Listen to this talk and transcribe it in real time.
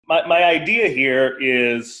my idea here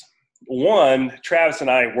is, one, Travis and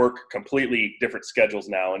I work completely different schedules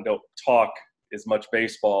now and don't talk as much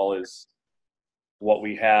baseball as what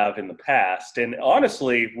we have in the past. And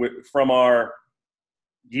honestly, from our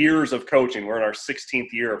years of coaching, we're in our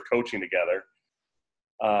 16th year of coaching together.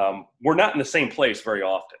 We're not in the same place very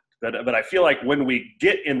often, but I feel like when we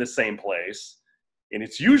get in the same place, and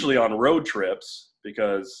it's usually on road trips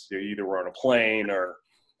because either we're on a plane or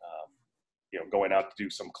going out to do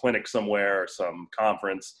some clinic somewhere or some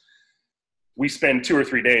conference, we spend 2 or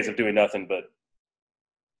 3 days of doing nothing but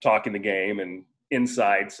talking the game and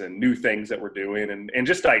insights and new things that we're doing and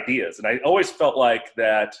just ideas. And I always felt like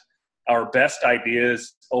that our best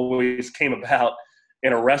ideas always came about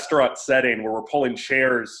in a restaurant setting where we're pulling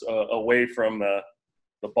chairs away from the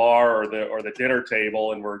bar or the dinner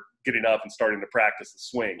table, and we're getting up and starting to practice the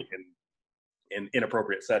swing in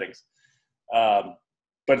inappropriate settings.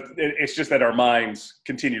 But it's just that our minds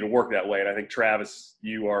continue to work that way. And I think, Travis,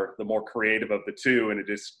 you are the more creative of the two, and it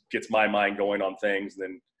just gets my mind going on things.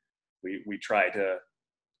 Then we try to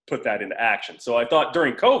put that into action. So I thought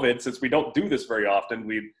during COVID, since we don't do this very often,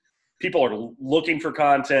 people are looking for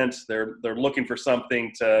content. They're looking for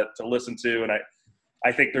something to listen to. And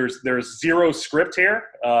I think there's zero script here.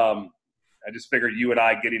 I just figured you and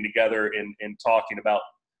I getting together and talking about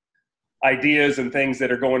ideas and things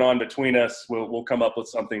that are going on between us, we'll come up with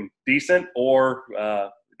something decent, or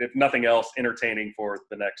if nothing else, entertaining for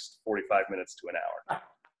the next 45 minutes to an hour.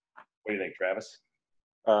 What do you think, Travis?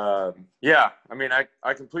 Yeah, I mean,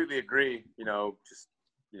 I completely agree. Just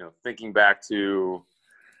thinking back to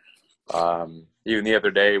even the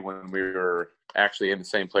other day when we were actually in the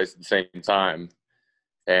same place at the same time,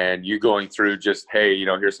 and you going through just, hey,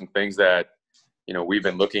 here's some things that we've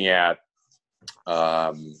been looking at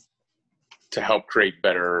to help create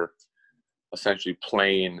better, essentially,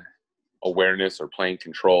 playing awareness or playing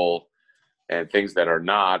control, and things that are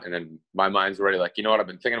not. And then my mind's already like, you know what, I've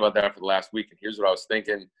been thinking about that for the last week, and here's what I was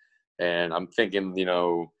thinking. And I'm thinking,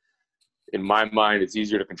 in my mind, it's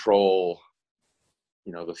easier to control,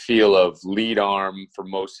 the feel of lead arm for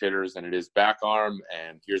most hitters than it is back arm.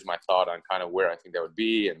 And here's my thought on kind of where I think that would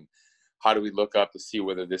be, and how do we look up to see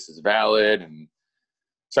whether this is valid. And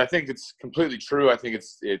so I think it's completely true. I think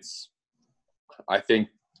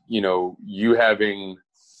you having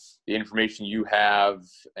the information you have,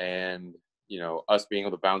 and, us being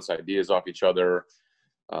able to bounce ideas off each other,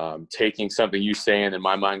 taking something you saying, and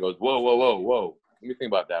my mind goes, whoa, let me think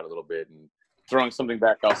about that a little bit, and throwing something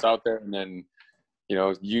back else out there. And then,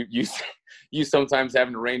 you sometimes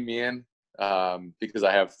having to rein me in because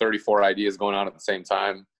I have 34 ideas going on at the same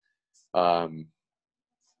time.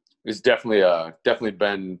 It's definitely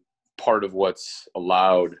been part of what's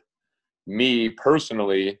allowed me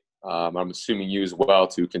personally, I'm assuming you as well,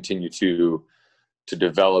 to continue to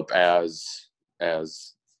develop as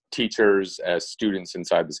teachers, as students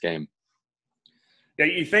inside this game. Yeah,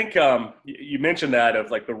 you think you mentioned that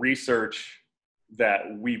of like the research that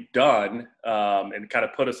we've done and kind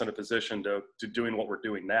of put us in a position to doing what we're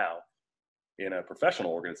doing now in a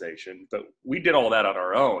professional organization, but we did all that on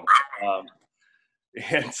our own.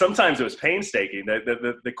 And sometimes it was painstaking.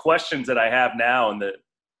 The questions that I have now, and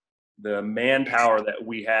the manpower that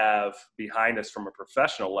we have behind us from a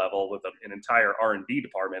professional level with an entire R&D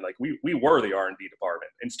department, like we were the R&D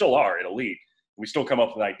department and still are at Elite. We still come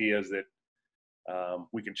up with ideas that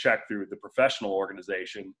we can check through the professional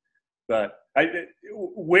organization. But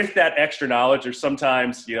with that extra knowledge, there's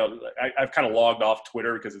sometimes, I've kind of logged off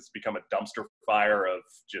Twitter because it's become a dumpster fire of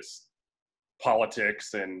just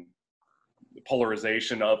politics and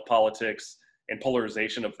polarization of politics and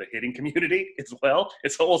polarization of the hitting community as well.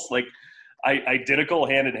 It's almost like identical,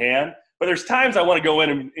 hand in hand. But there's times I want to go in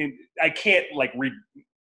and I can't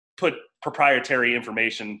put proprietary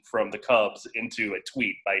information from the Cubs into a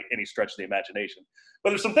tweet by any stretch of the imagination. But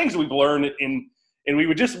there's some things that we've learned and we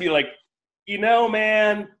would just be like,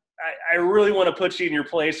 man, I really want to put you in your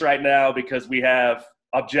place right now because we have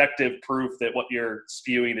objective proof that what you're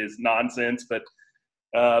spewing is nonsense. But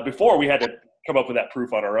before, we had to come up with that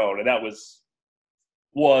proof on our own. And that was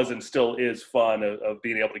and still is fun of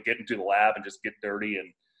being able to get into the lab and just get dirty.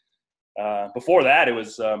 And before that, it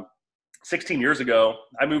was 16 years ago.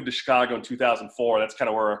 I moved to Chicago in 2004. That's kind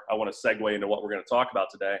of where I want to segue into what we're going to talk about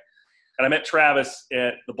today. And I met Travis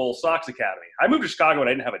at the Bull Sox Academy. I moved to Chicago and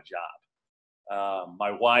I didn't have a job.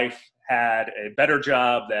 My wife had a better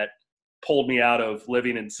job that pulled me out of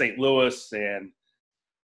living in St. Louis and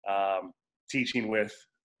teaching with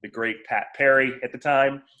the great Pat Perry at the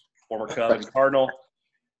time, former Cub and Cardinal.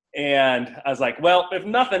 And I was like, well, if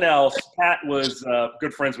nothing else, Pat was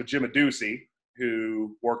good friends with Jim Adducci,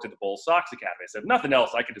 who worked at the Bulls Sox Academy. I said, nothing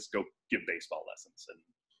else, I could just go give baseball lessons and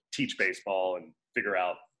teach baseball and figure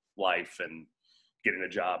out life and getting a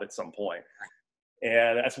job at some point.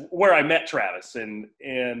 And that's where I met Travis.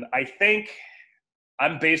 And I think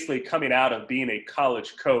I'm basically coming out of being a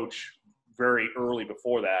college coach very early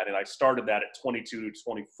before that. And I started that at 22 to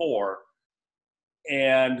 24.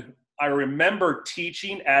 And I remember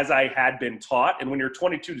teaching as I had been taught. And when you're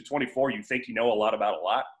 22 to 24, you think you know a lot about a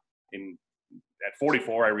lot. And at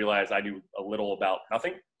 44, I realized I knew a little about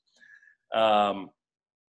nothing.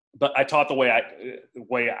 But I taught the way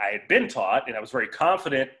I had been taught, and I was very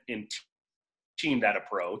confident in teaching that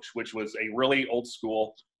approach, which was a really old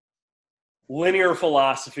school linear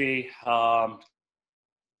philosophy.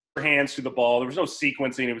 Hands to the ball. There was no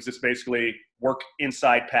sequencing. It was just basically work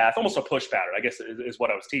inside path, almost a push pattern, I guess is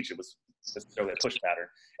what I was teaching, was necessarily a push pattern.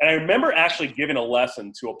 And I remember actually giving a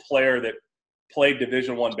lesson to a player that played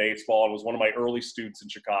Division I baseball and was one of my early students in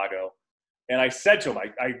Chicago. And I said to him,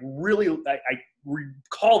 I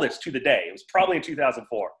recall this to the day. It was probably in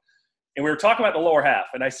 2004. And we were talking about the lower half.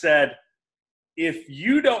 And I said, if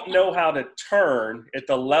you don't know how to turn at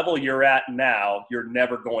the level you're at now, you're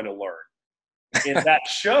never going to learn. And that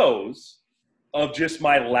shows of just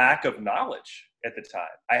my lack of knowledge at the time.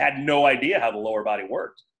 I had no idea how the lower body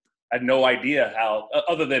worked. I had no idea how,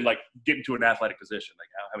 other than like getting to an athletic position. Like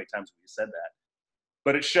how many times have you said that?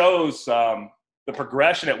 But it shows the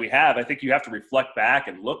progression that we have. I think you have to reflect back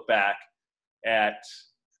and look back at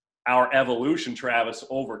our evolution, Travis,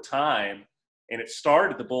 over time. And it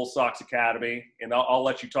started at the Bulls Sox Academy. And I'll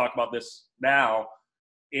let you talk about this now.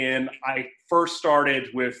 And I first started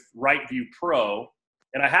with Right View Pro,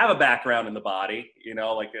 and I have a background in the body, and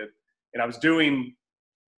I was doing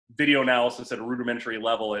video analysis at a rudimentary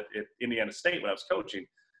level at Indiana State when I was coaching.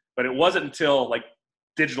 But it wasn't until like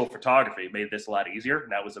digital photography made this a lot easier, and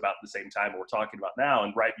that was about the same time we're talking about now,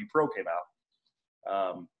 and Right View Pro came out,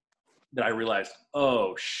 that I realized,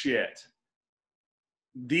 oh shit,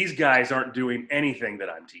 these guys aren't doing anything that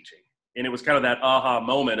I'm teaching. And it was kind of that aha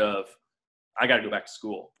moment of, I got to go back to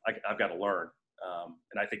school. I've got to learn.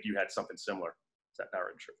 And I think you had something similar. Is that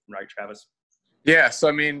right, Travis? Yeah. So,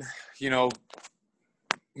 I mean,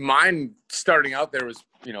 mine starting out there was,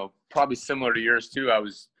 probably similar to yours too. I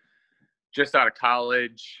was just out of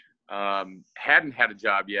college, hadn't had a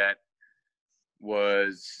job yet,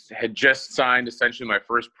 had just signed essentially my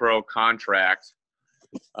first pro contract.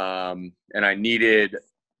 And I needed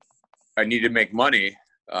to make money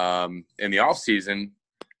in the off season.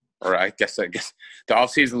 Or I guess the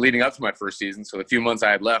off season leading up to my first season. So the few months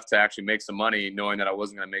I had left to actually make some money, knowing that I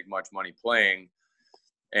wasn't going to make much money playing.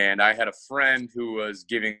 And I had a friend who was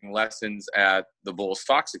giving lessons at the Bulls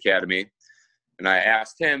Sox Academy. And I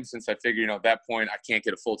asked him, since I figured, at that point I can't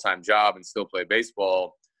get a full-time job and still play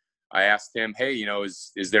baseball. I asked him, hey,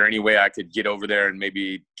 is there any way I could get over there and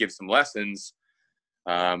maybe give some lessons?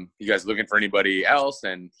 You guys looking for anybody else?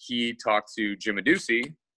 And he talked to Jim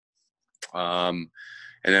Adducci.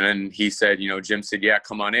 And then he said, Jim said, yeah,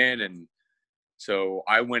 come on in. And so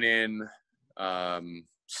I went in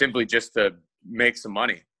simply just to make some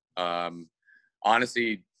money.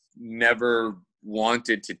 Honestly, never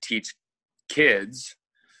wanted to teach kids,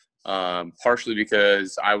 partially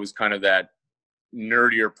because I was kind of that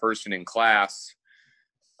nerdier person in class,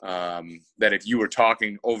 that if you were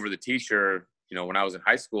talking over the teacher, when I was in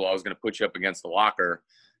high school, I was going to put you up against the locker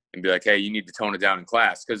and be like, hey, you need to tone it down in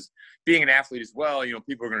class. Because being an athlete as well,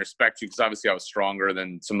 people are going to respect you, because obviously I was stronger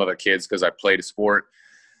than some other kids because I played a sport.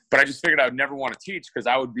 But I just figured I would never want to teach, because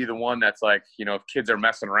I would be the one that's like, if kids are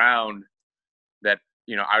messing around, that,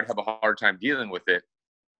 I would have a hard time dealing with it.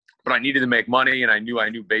 But I needed to make money, and I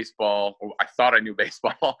knew baseball, or I thought I knew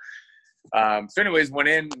baseball. So anyways, went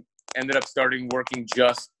in, ended up starting working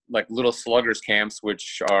just like little sluggers camps,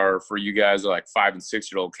 which are for you guys are like 5 and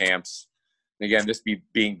 6 year old camps. And again, this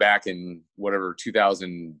being back in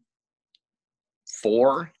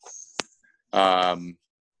 2004. And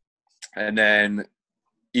then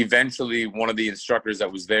eventually one of the instructors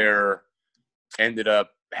that was there ended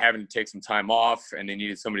up having to take some time off, and they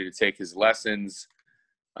needed somebody to take his lessons.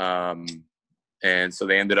 And so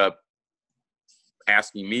they ended up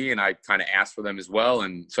asking me, and I kind of asked for them as well.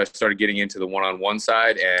 And so I started getting into the one-on-one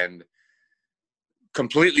side and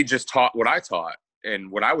completely just taught what I taught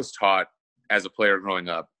and what I was taught as a player growing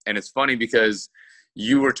up. And it's funny because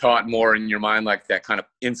you were taught more in your mind, like that kind of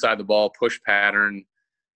inside the ball push pattern.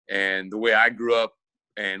 And the way I grew up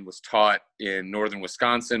and was taught in northern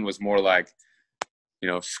Wisconsin was more like,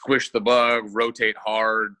 squish the bug, rotate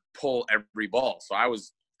hard, pull every ball. So I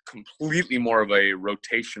was completely more of a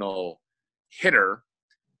rotational hitter,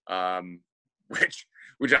 which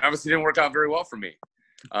which obviously didn't work out very well for me.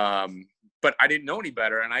 But I didn't know any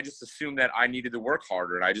better, and I just assumed that I needed to work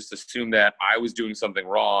harder, and I just assumed that I was doing something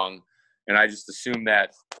wrong, and I just assumed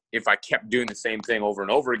that if I kept doing the same thing over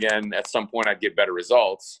and over again, at some point I'd get better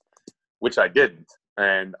results, which I didn't.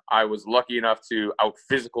 And I was lucky enough to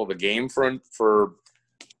out-physical the game for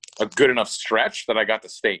a good enough stretch that I got to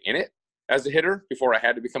stay in it as a hitter before I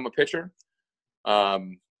had to become a pitcher.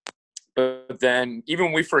 But then even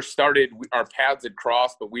when we first started, our paths had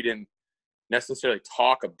crossed, but we didn't necessarily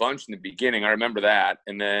talk a bunch in the beginning. I remember that.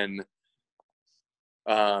 And then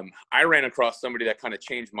I ran across somebody that kind of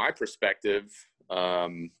changed my perspective,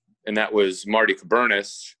 and that was Marty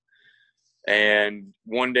Cabernis. And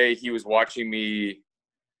one day he was watching me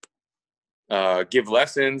give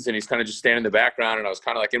lessons, and he's kind of just standing in the background, and I was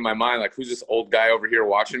kind of like in my mind, like, who's this old guy over here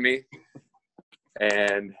watching me?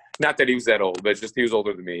 And not that he was that old, but just he was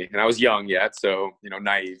older than me, and I was young yet, so, you know,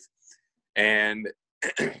 naive. And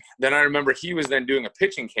then I remember he was then doing a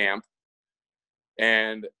pitching camp,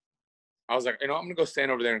 and I was like, you know, I'm gonna go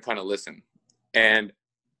stand over there and kind of listen. And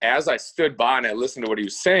as I stood by and I listened to what he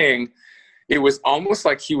was saying, it was almost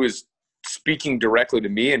like he was speaking directly to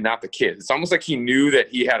me and not the kids. It's almost like he knew that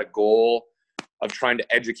he had a goal of trying to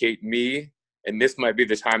educate me, and this might be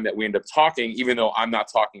the time that we end up talking, even though I'm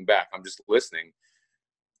not talking back, I'm just listening.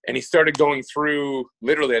 And he started going through,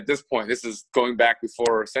 literally at this point, this is going back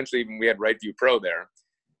before essentially even we had Right View Pro there.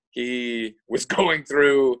 He was going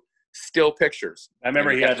through still pictures. I remember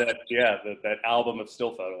he had that album of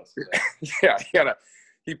still photos. Yeah,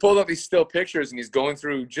 he pulled up these still pictures, and he's going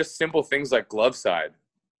through just simple things like glove side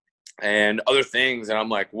and other things. And I'm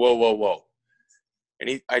like, whoa. And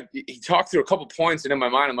he talked through a couple points, and in my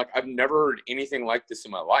mind, I'm like, I've never heard anything like this in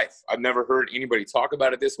my life. I've never heard anybody talk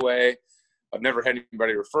about it this way. I've never had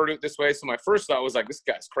anybody refer to it this way. So my first thought was like, this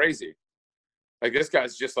guy's crazy. Like, this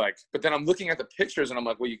guy's just like, but then I'm looking at the pictures, and I'm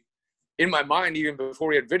like, well, in my mind, even before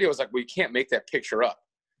we had video, I was like, well, you can't make that picture up.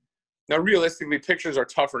 Now, realistically, pictures are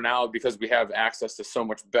tougher now because we have access to so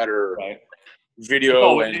much better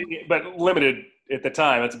video. But limited at the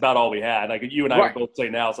time. That's about all we had. Like you and I would both say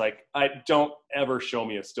now, it's like, I don't ever show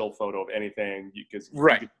me a still photo of anything, because you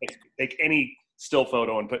can take any still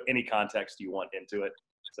photo and put any context you want into it.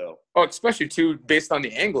 So, especially too, based on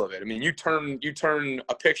the angle of it. I mean, you turn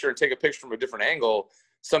a picture and take a picture from a different angle,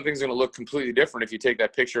 something's going to look completely different if you take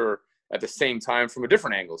that picture at the same time from a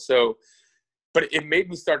different angle. So, but it made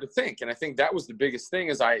me start to think. And I think that was the biggest thing,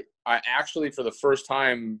 is I actually, for the first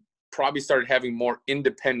time, probably started having more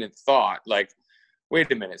independent thought. Like, wait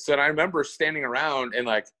a minute. So I remember standing around, and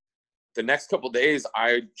like the next couple of days,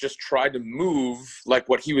 I just tried to move like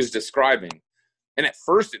what he was describing. And at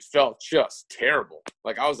first it felt just terrible.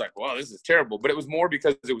 Like, I was like, wow, this is terrible. But it was more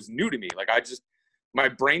because it was new to me. Like, my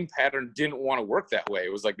brain pattern didn't want to work that way.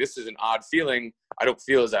 It was like, this is an odd feeling. I don't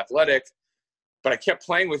feel as athletic. But I kept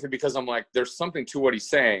playing with it because I'm like, there's something to what he's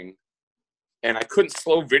saying. And I couldn't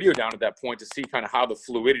slow video down at that point to see kind of how the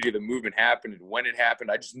fluidity of the movement happened and when it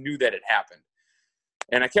happened. I just knew that it happened.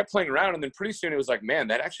 And I kept playing around. And then pretty soon it was like, man,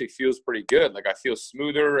 that actually feels pretty good. Like, I feel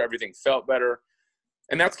smoother. Everything felt better.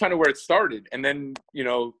 And that's kind of where it started. And then, you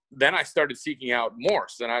know, then I started seeking out more.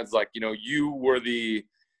 So then I was like, you know, you were the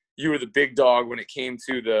big dog when it came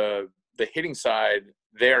to the hitting side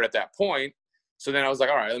there at that point. So then I was like,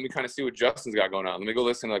 all right, let me kind of see what Justin's got going on. Let me go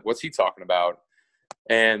listen, like, what's he talking about?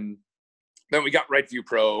 And then we got Right View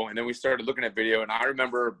Pro, and then we started looking at video. And I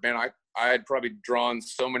remember, man, I had probably drawn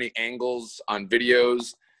so many angles on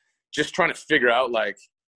videos, just trying to figure out, like,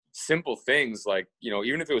 simple things, like, you know,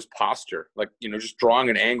 even if it was posture, like, you know, just drawing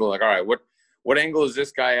an angle, like, all right, what angle is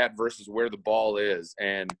this guy at versus where the ball is?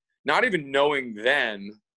 And not even knowing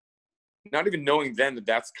then that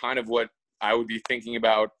that's kind of what I would be thinking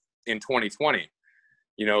about in 2020.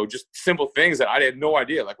 You know, just simple things that I had no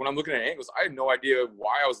idea. Like, when I'm looking at angles, I had no idea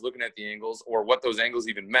why I was looking at the angles or what those angles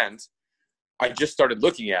even meant. I just started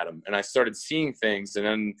looking at them, and I started seeing things, and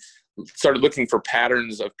then started looking for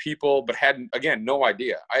patterns of people, but had, again, no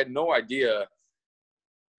idea. I had no idea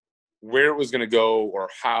where it was going to go or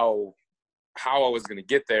how I was going to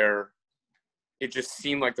get there. It just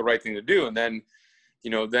seemed like the right thing to do. And then,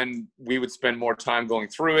 you know, then we would spend more time going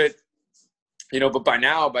through it, you know, but by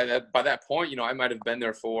that point, you know, I might've been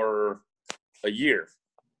there for a year,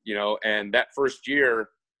 you know, and that first year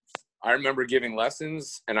I remember giving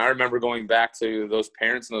lessons, and I remember going back to those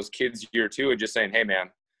parents and those kids year two and just saying, hey man,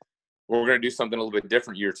 we're going to do something a little bit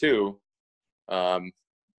different year two.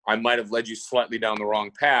 I might have led you slightly down the wrong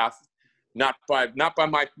path, not by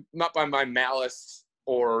my malice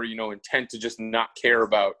or, you know, intent to just not care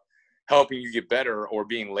about helping you get better or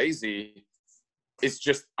being lazy. It's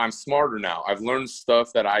just, I'm smarter now. I've learned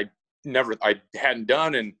stuff that I I hadn't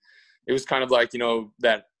done. And it was kind of like,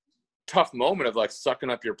 that tough moment of like sucking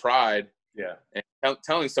up your pride. Yeah. And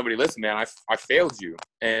telling somebody, listen, man, I failed you.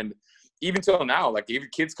 And even till now, like if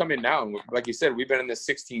kids come in now, and like you said, we've been in this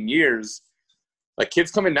 16 years, like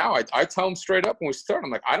kids come in now, I tell them straight up when we start,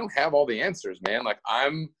 I'm like, I don't have all the answers, man. Like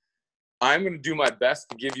I'm going to do my best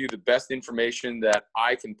to give you the best information that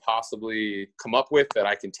I can possibly come up with, that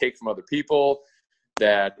I can take from other people,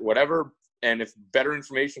 that whatever. And if better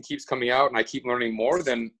information keeps coming out and I keep learning more,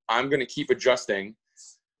 then I'm going to keep adjusting,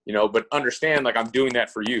 but understand, like, I'm doing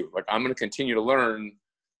that for you. Like, I'm going to continue to learn,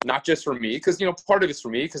 not just for me, because, part of it's for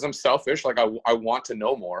me because I'm selfish. Like, I want to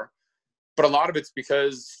know more. But a lot of it's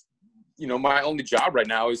because, my only job right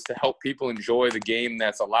now is to help people enjoy the game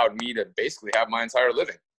that's allowed me to basically have my entire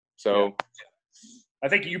living. So I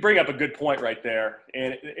think you bring up a good point right there.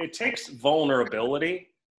 And it takes vulnerability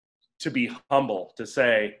to be humble, to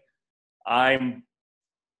say, I'm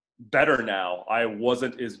better now. I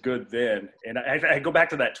wasn't as good then. And I go back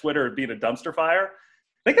to that Twitter being a dumpster fire.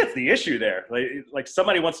 I think that's the issue there. Like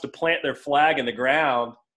somebody wants to plant their flag in the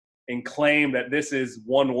ground and claim that this is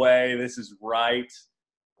one way, this is right.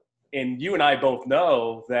 And you and I both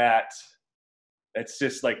know that it's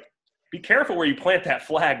just like, be careful where you plant that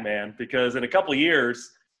flag, man, because in a couple of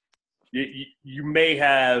years, you may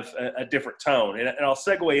have a different tone. And I'll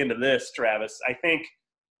segue into this, Travis. I think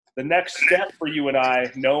the next step for you and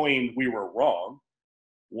I, knowing we were wrong,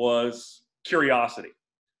 was curiosity.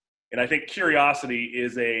 And I think curiosity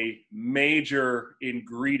is a major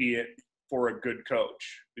ingredient for a good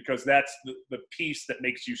coach, because that's the piece that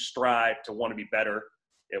makes you strive to want to be better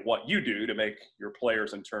at what you do to make your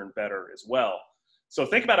players in turn better as well. So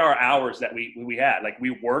think about our hours that we had. Like,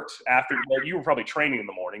 we worked after, well, you were probably training in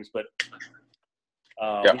the mornings, but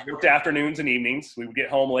we worked afternoons and evenings. We would get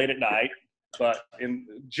home late at night, but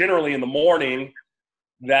generally in the morning,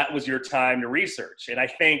 that was your time to research. And I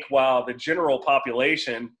think while the general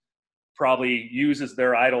population probably uses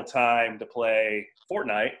their idle time to play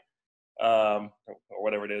Fortnite, or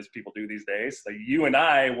whatever it is people do these days, like, you and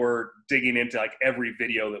I were digging into like every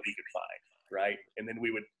video that we could find, right? And then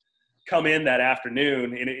we would come in that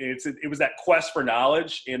afternoon, and it was that quest for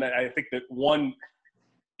knowledge. And I think that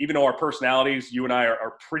even though our personalities, you and I,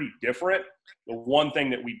 are pretty different, the one thing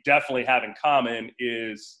that we definitely have in common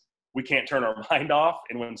is we can't turn our mind off.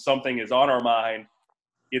 And when something is on our mind,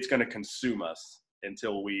 it's going to consume us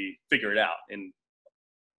until we figure it out. And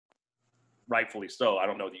rightfully so. I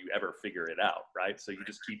don't know that you ever figure it out, right? So you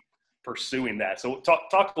just keep pursuing that. So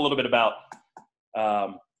talk a little bit about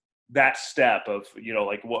that step of,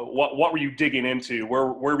 like what were you digging into? Where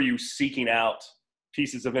were you seeking out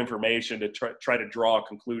pieces of information to try to draw a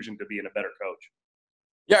conclusion to being a better coach?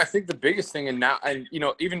 Yeah, I think the biggest thing,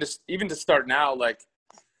 even to start now, like,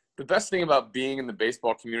 the best thing about being in the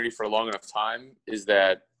baseball community for a long enough time is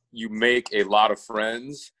that you make a lot of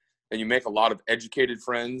friends, and you make a lot of educated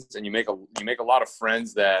friends, and you make a lot of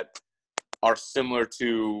friends that are similar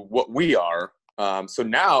to what we are. So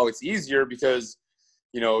now it's easier because,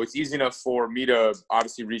 it's easy enough for me to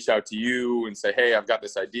obviously reach out to you and say, hey, I've got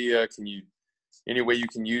this idea. Any way you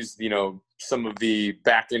can use, some of the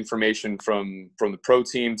back information from the pro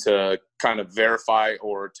team to kind of verify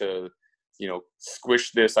or to,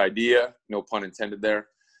 squish this idea, no pun intended there.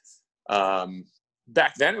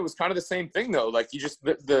 Back then it was kind of the same thing though. Like,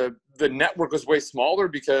 the network was way smaller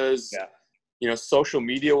because, social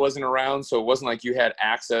media wasn't around. So it wasn't like you had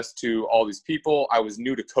access to all these people. I was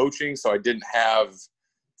new to coaching, so I didn't have,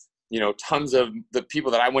 tons of the people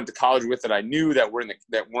that I went to college with that I knew that weren't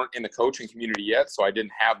in the coaching community yet. So I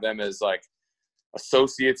didn't have them as like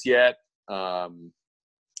associates yet.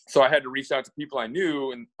 So I had to reach out to people I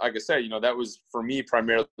knew. And like I said, that was for me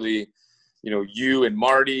primarily, you and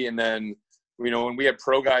Marty. And then, when we had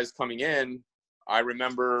pro guys coming in, I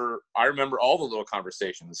remember all the little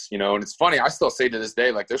conversations, and it's funny. I still say to this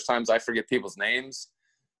day, like, there's times I forget people's names.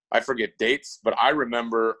 I forget dates, but I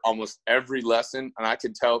remember almost every lesson. And I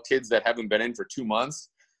can tell kids that haven't been in for 2 months,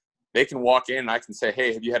 they can walk in and I can say,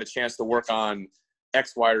 hey, have you had a chance to work on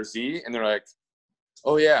X, Y, or Z? And they're like,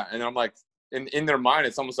 oh yeah. And I'm like, in their mind,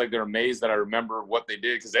 it's almost like they're amazed that I remember what they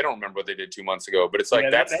did, because they don't remember what they did 2 months ago. But it's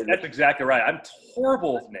like, that's exactly right. I'm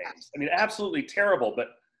horrible with names. I mean, absolutely terrible. But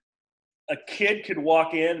a kid could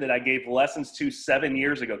walk in that I gave lessons to 7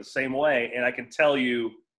 years ago the same way, and I can tell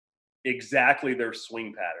you exactly their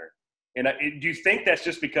swing pattern. And do you think that's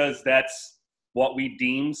just because that's what we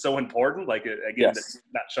deem so important? Like, again, yes.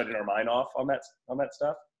 Not shutting our mind off on that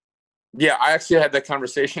stuff? Yeah, I actually had that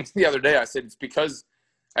conversation the other day. I said, it's because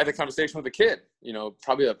I had the conversation with a kid,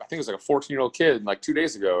 probably, I think it was like a 14-year-old kid, like 2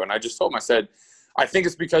 days ago. And I just told him, I said, I think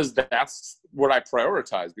it's because that's what I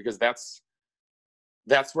prioritize, because that's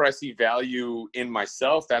where I see value in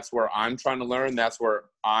myself. That's where I'm trying to learn. That's where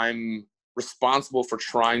I'm responsible for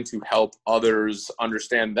trying to help others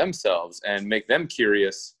understand themselves and make them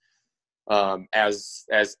curious, as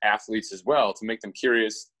athletes as well, to make them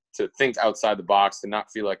curious, to think outside the box, to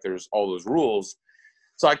not feel like there's all those rules.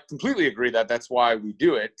 So I completely agree that that's why we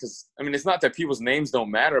do it. Because, I mean, it's not that people's names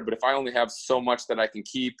don't matter, but if I only have so much that I can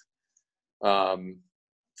keep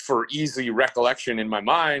for easy recollection in my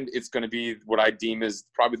mind, it's going to be what I deem is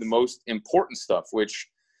probably the most important stuff, which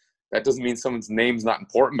that doesn't mean someone's name's not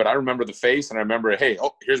important, but I remember the face, and I remember, hey,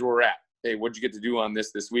 oh, here's where we're at. Hey, what'd you get to do on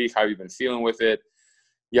this week? How have you been feeling with it?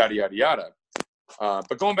 Yada, yada, yada.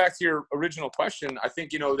 But going back to your original question, I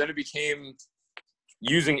think, then it became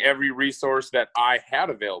using every resource that I had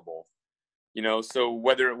available, so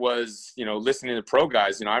whether it was, listening to pro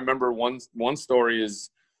guys, I remember one story is,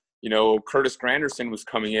 Curtis Granderson was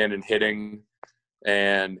coming in and hitting.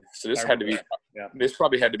 And so this had to be, this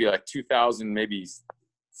probably had to be like 2000, maybe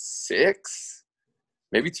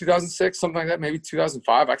 2006, something like that, maybe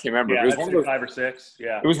 2005. I can't remember. Yeah, it was one of those 5 or 6.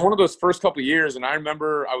 Yeah. It was one of those first couple of years. And I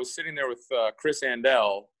remember I was sitting there with Chris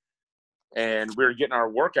Andell, and we were getting our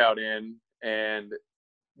workout in. And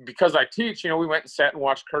because I teach, we went and sat and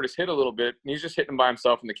watched Curtis hit a little bit. And he's just hitting by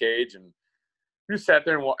himself in the cage. And we just sat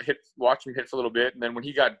there and watched him hit for a little bit. And then when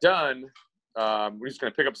he got done, we're just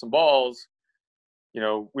going to pick up some balls.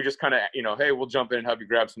 We just kind of, hey, we'll jump in and help you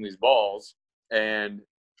grab some of these balls. And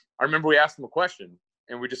I remember we asked him a question,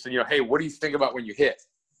 and we just said, hey, what do you think about when you hit?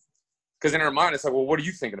 Because in our mind, it's like, well, what are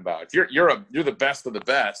you thinking about? If you're the best of the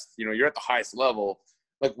best, you're at the highest level.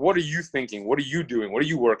 Like, what are you thinking? What are you doing? What are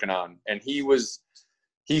you working on? And he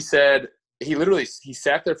sat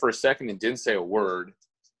there for a second and didn't say a word.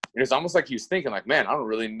 And it's almost like he was thinking, like, man, I don't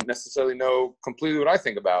really necessarily know completely what I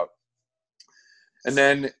think about. And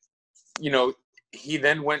then, he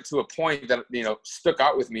then went to a point that, stuck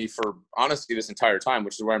out with me for honestly this entire time,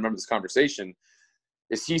 which is where I remember this conversation,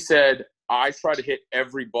 is he said, I try to hit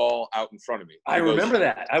every ball out in front of me. I remember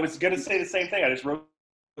that. I was going to say the same thing. I just wrote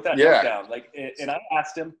that note down. And I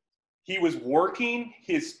asked him, he was working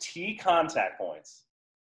his tee contact points.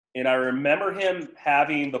 And I remember him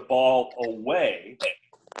having the ball away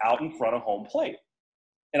out in front of home plate.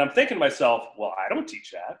 And I'm thinking to myself, well, I don't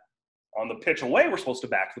teach that. On the pitch away, we're supposed to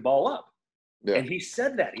back the ball up. Yeah. And he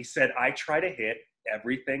said that. He said, I try to hit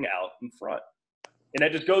everything out in front. And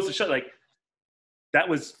that just goes to show, that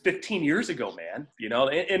was 15 years ago, man.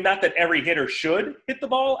 And not that every hitter should hit the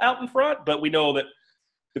ball out in front, but we know that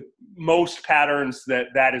the most patterns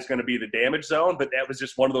that is going to be the damage zone. But that was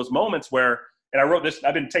just one of those moments where, and I wrote this,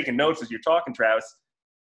 I've been taking notes as you're talking, Travis.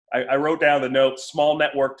 I wrote down the note, small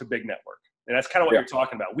network to big network. And that's kind of what you're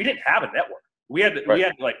talking about. We didn't have a network. We had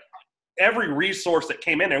every resource that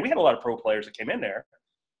came in there. We had a lot of pro players that came in there.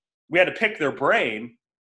 We had to pick their brain.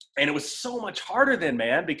 And it was so much harder then,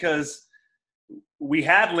 man, because we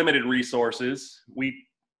had limited resources. We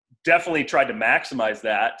definitely tried to maximize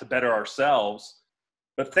that to better ourselves.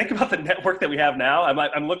 But think about the network that we have now.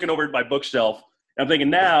 I'm looking over at my bookshelf. And I'm thinking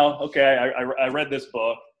now, okay, I read this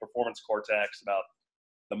book, Performance Cortex, about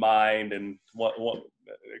the mind and what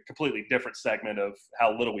a completely different segment of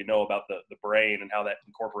how little we know about the brain and how that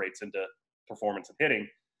incorporates into performance and hitting.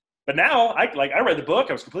 But now I read the book.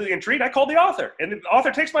 I was completely intrigued. I called the author, and the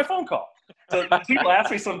author takes my phone call. So people ask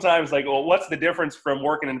me sometimes, well, what's the difference from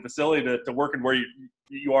working in a facility to working where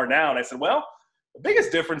you are now? And I said, well, the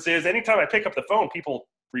biggest difference is anytime I pick up the phone, people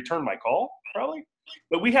return my call, probably.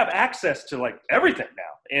 But we have access to everything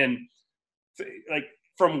now. And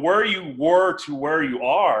from where you were to where you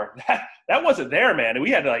are, that wasn't there, man. And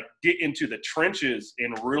we had to get into the trenches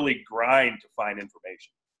and really grind to find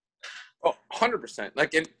information. Oh, 100%.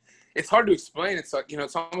 And it's hard to explain. It's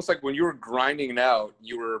it's almost like when you were grinding it out,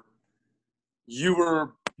 you're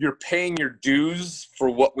paying your dues for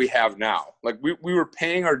what we have now. We were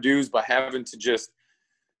paying our dues by having to just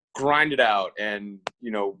grind it out. And,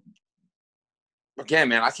 again,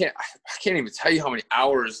 man, I can't even tell you how many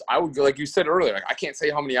hours I would go, like you said earlier, I can't tell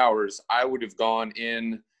you how many hours I would have gone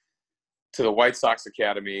in to the White Sox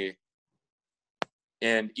Academy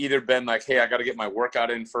and either been hey, I got to get my workout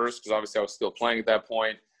in first, because obviously I was still playing at that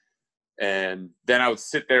point. And then I would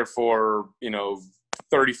sit there for,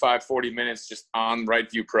 35, 40 minutes just on Right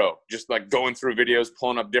View Pro, just going through videos,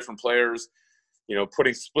 pulling up different players,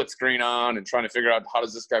 putting split screen on and trying to figure out how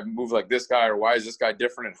does this guy move like this guy, or why is this guy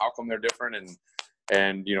different and how come they're different,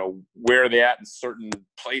 and where are they at in certain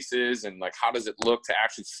places, and how does it look to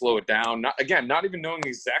actually slow it down? Not even knowing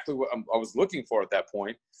exactly what I was looking for at that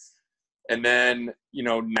point. And then,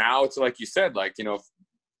 now it's like you said,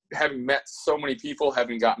 having met so many people,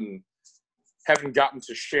 having gotten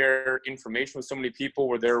to share information with so many people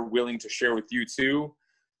where they're willing to share with you too,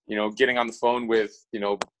 you know, getting on the phone with, you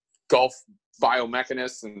know, golf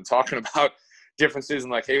biomechanists and talking about differences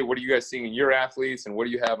and like, hey, what are you guys seeing in your athletes and what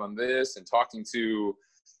do you have on this, and talking to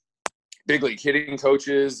big league hitting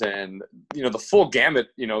coaches and, you know, the full gamut,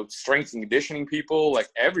 you know, strength and conditioning people, like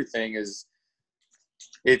everything is,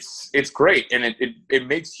 it's great. And it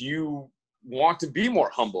makes you want to be more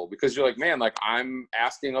humble because you're like, man, like I'm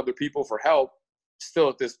asking other people for help still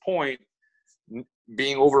at this point,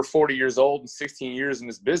 being over 40 years old and 16 years in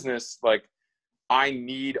this business. Like I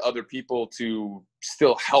need other people to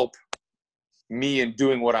still help me in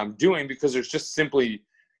doing what I'm doing because there's just simply,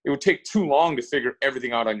 it would take too long to figure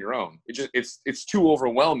everything out on your own. It's too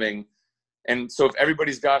overwhelming. And so if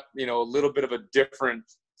everybody's got, you know, a little bit of a different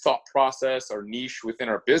thought process or niche within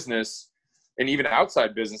our business and even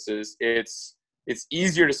outside businesses, it's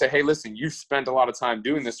easier to say, hey, listen, you've spent a lot of time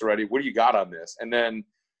doing this already. What do you got on this? And then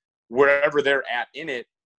wherever they're at in it,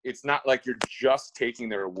 it's not like you're just taking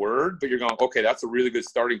their word, but you're going, okay, that's a really good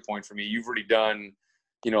starting point for me. You've already done,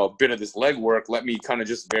 you know, a bit of this legwork. Let me kind of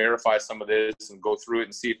just verify some of this and go through it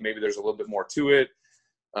and see if maybe there's a little bit more to it,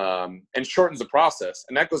 and shortens the process.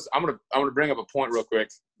 And that goes, I'm gonna bring up a point real quick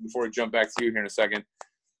before we jump back to you here in a second.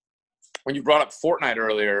 When you brought up Fortnite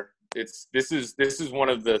earlier, this is one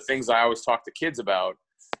of the things I always talk to kids about,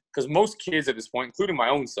 because most kids at this point, including my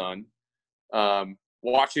own son,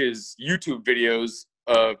 watches YouTube videos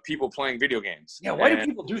of people playing video games. Yeah, why do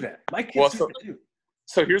people do that? My kids do that too.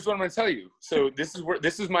 So here's what I'm going to tell you. So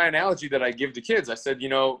this is my analogy that I give to kids. I said, you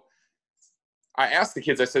know, I asked the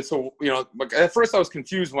kids, I said, so, you know, at first I was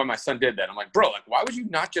confused when my son did that. I'm like, bro, like, why would you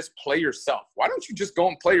not just play yourself? Why don't you just go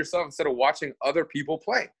and play yourself instead of watching other people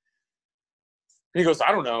play? And he goes,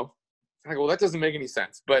 I don't know. And I go, well, that doesn't make any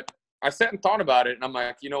sense. But I sat and thought about it, and I'm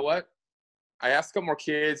like, you know what? I asked a couple more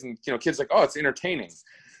kids, and, you know, kids like, oh, it's entertaining.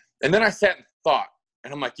 And then I sat and thought,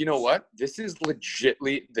 and I'm like, you know what? This is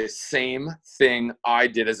legitimately the same thing I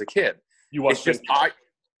did as a kid. It's just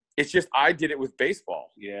I did it with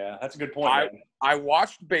baseball. Yeah, that's a good point. I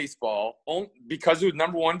watched baseball because it was,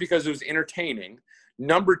 number one, because it was entertaining.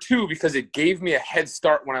 Number two, because it gave me a head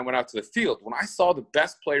start when I went out to the field. When I saw the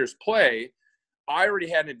best players play, I already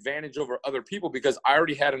had an advantage over other people because I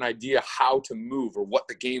already had an idea how to move or what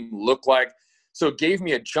the game looked like. So it gave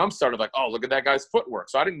me a jump start of like, oh, look at that guy's footwork.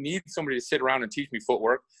 So I didn't need somebody to sit around and teach me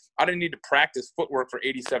footwork. I didn't need to practice footwork for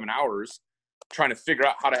 87 hours trying to figure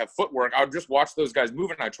out how to have footwork. I would just watch those guys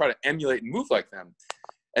move, and I try to emulate and move like them.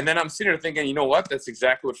 And then I'm sitting there thinking, you know what? That's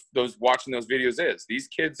exactly what watching those videos is. These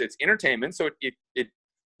kids, it's entertainment, so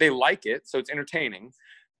they like it, so it's entertaining.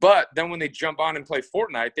 But then when they jump on and play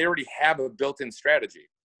Fortnite, they already have a built-in strategy.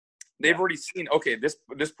 They've already seen, okay, this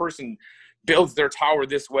person builds their tower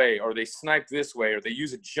this way, or they snipe this way, or they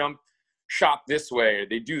use a jump shot this way, or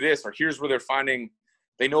they do this, or here's where they're finding,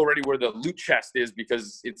 they know already where the loot chest is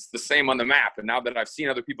because it's the same on the map. And now that I've seen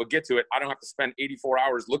other people get to it, I don't have to spend 84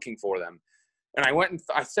 hours looking for them. And I went and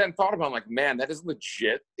I sat and thought about it. I'm like, man, that is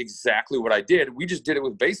legit exactly what I did. We just did it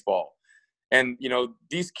with baseball. And, you know,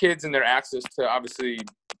 these kids and their access to obviously,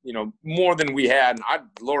 you know, more than we had. And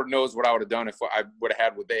Lord knows what I would have done if I would have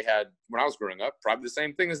had what they had when I was growing up. Probably the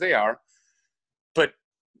same thing as they are. But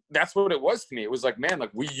that's what it was to me. It was like, man,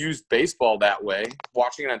 like we used baseball that way.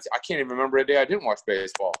 Watching it on I can't even remember a day I didn't watch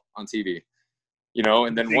baseball on TV. You know,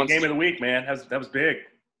 and then big game of the week, man. That was big.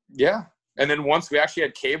 Yeah. And then once we actually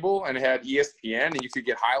had cable and had ESPN and you could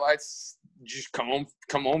get highlights, just come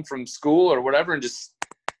home from school or whatever and just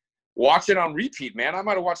watch it on repeat, man. I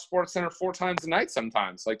might have watched SportsCenter 4 times a night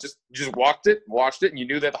sometimes. Like just watched it, and you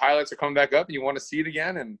knew that the highlights are coming back up and you want to see it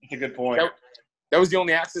again. And that's a good point. That was the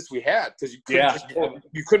only access we had because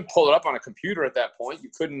you couldn't pull it up on a computer at that point. You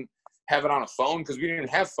couldn't have it on a phone because we didn't even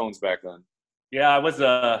have phones back then. Yeah,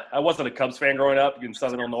 I wasn't a Cubs fan growing up. In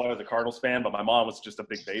Southern Illinois, I was a Cardinals fan, but my mom was just a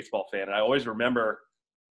big baseball fan. And I always remember,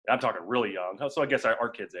 I'm talking really young, so I guess our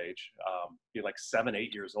kids' age, being like 7,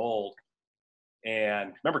 8 years old.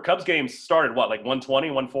 And remember, Cubs games started, what, like 120,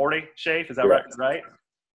 140, Shafe? Is that right?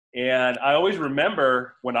 And I always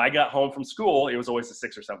remember when I got home from school, it was always the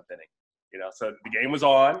 6th or 7th inning. You know, so the game was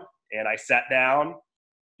on, and I sat down,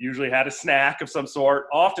 usually had a snack of some sort.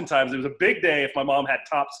 Oftentimes, it was a big day if my mom had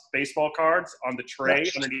Topps baseball cards on the tray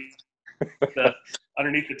underneath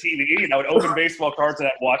the TV, and I would open baseball cards and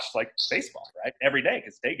I'd watch, like, baseball, right, every day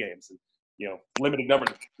because day games. And, you know, limited number.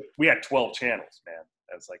 We had 12 channels, man.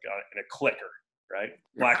 That's like in a clicker, right?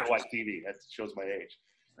 Black and white TV. That shows my age.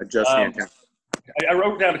 I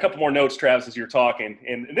wrote down a couple more notes, Travis, as you were talking.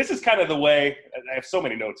 And this is kind of the way – I have so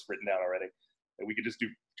many notes written down already that we could just do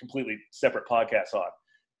completely separate podcasts on.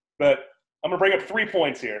 But I'm going to bring up 3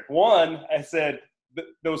 points here. One, I said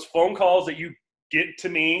those phone calls that you get to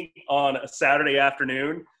me on a Saturday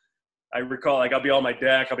afternoon, I recall, like, I'll be on my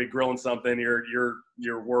deck, I'll be grilling something,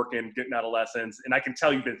 you're working, getting out of lessons, and I can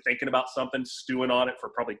tell you've been thinking about something, stewing on it for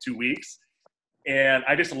probably 2 weeks, and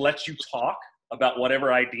I just let you talk about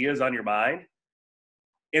whatever ideas on your mind,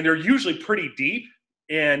 and they're usually pretty deep,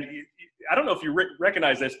 and I don't know if you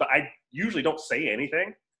recognize this, but I usually don't say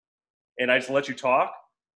anything, and I just let you talk,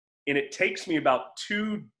 and it takes me about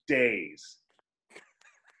 2 days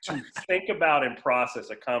to think about and process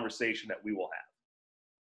a conversation that we will have,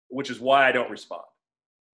 which is why I don't respond.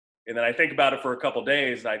 And then I think about it for a couple of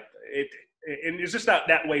days, and it's just not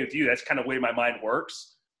that way with you. That's kind of the way my mind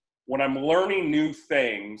works. When I'm learning new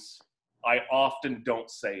things, I often don't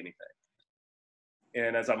say anything.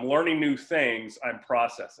 And as I'm learning new things, I'm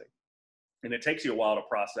processing. And it takes you a while to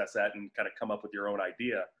process that and kind of come up with your own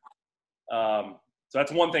idea. So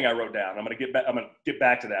that's one thing I wrote down. I'm going to get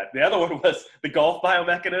back to that. The other one was the golf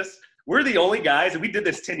biomechanists. We're the only guys, and we did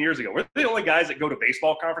this 10 years ago. We're the only guys that go to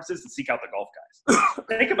baseball conferences and seek out the golf guys.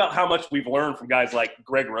 Think about how much we've learned from guys like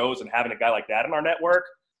Greg Rose and having a guy like that in our network,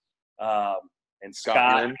 and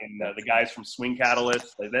Scott and the guys from Swing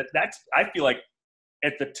Catalyst. That's I feel like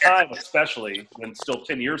at the time, especially when still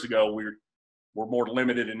 10 years ago, we're more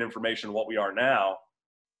limited in information than what we are now,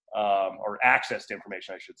 or access to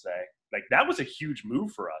information, I should say. Like, that was a huge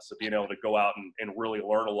move for us of being able to go out and really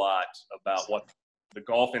learn a lot about what the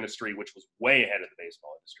golf industry, which was way ahead of the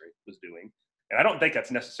baseball industry, was doing. And I don't think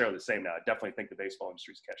that's necessarily the same now. I definitely think the baseball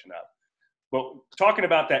industry is catching up. But talking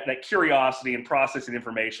about that curiosity and processing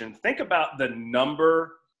information, think about the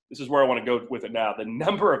number. This is where I want to go with it now. The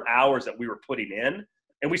number of hours that we were putting in,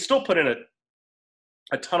 and we still put in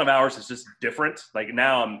a ton of hours. It's just different. Like,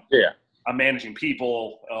 now I'm managing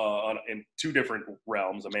people in 2 different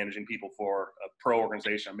realms. I'm managing people for a pro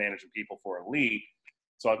organization. I'm managing people for a league.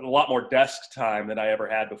 So I have a lot more desk time than I ever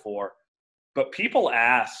had before. But people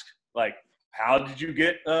ask, like, how did you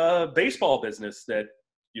get a baseball business that,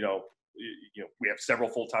 you know, we have several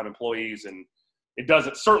full-time employees, and it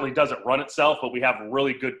certainly doesn't run itself, but we have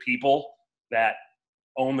really good people that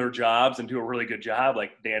own their jobs and do a really good job,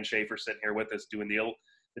 like Dan Schaefer sitting here with us doing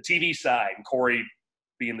the TV side, and Corey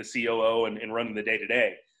being the COO and running the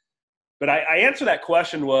day-to-day. But I answer that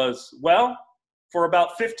question was, well, for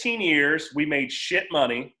about 15 years, we made shit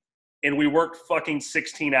money, and we worked fucking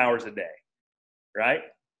 16 hours a day, right?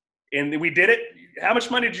 And we did it. How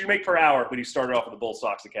much money did you make per hour when you started off with the Bull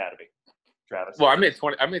Sox Academy, Travis? Well, I made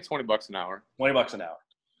 $20 an hour. $20 an hour.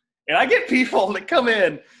 And I get people that come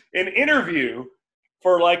in and interview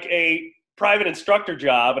for like a private instructor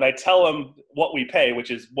job, and I tell them what we pay,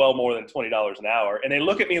 which is well more than $20 an hour. And they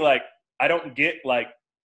look at me like I don't get like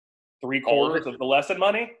 3/4 of the lesson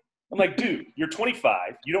money. I'm like, dude, you're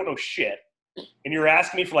 25, you don't know shit, and you're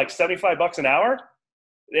asking me for like $75 an hour?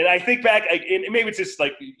 And I think back, and maybe it's just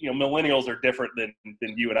like, millennials are different than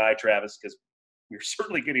you and I, Travis, because we're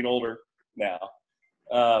certainly getting older now.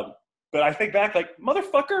 But I think back, like,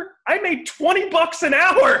 motherfucker, I made $20 an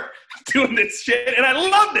hour doing this shit, and I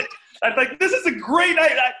loved it. I was like, this is a great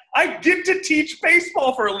night. I get to teach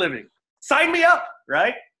baseball for a living. Sign me up,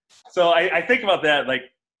 right? So I think about that. Like,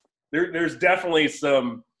 there's definitely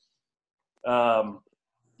some,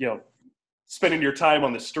 spending your time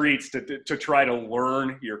on the streets to try to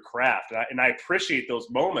learn your craft. And I appreciate those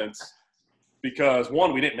moments because,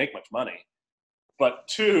 one, we didn't make much money. But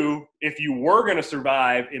 2, if you were going to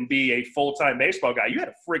survive and be a full-time baseball guy, you had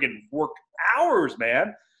to friggin' work hours,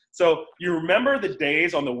 man. So you remember the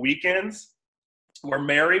days on the weekends where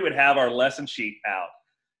Mary would have our lesson sheet out,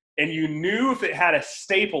 and you knew if it had a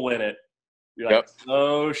staple in it, you're like,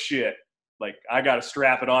 oh, shit. Like, I got to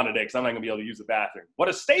strap it on today because I'm not going to be able to use the bathroom. What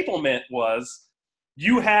a staple meant was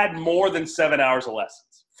you had more than 7 hours of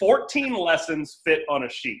lessons. 14 lessons fit on a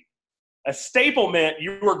sheet. A staple meant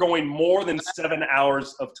you were going more than 7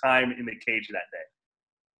 hours of time in the cage that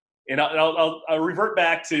day. And I'll revert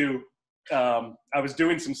back to I was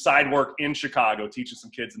doing some side work in Chicago, teaching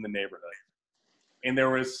some kids in the neighborhood.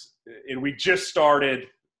 And we just started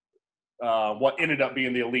what ended up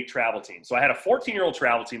being the elite travel team. So I had a 14-year-old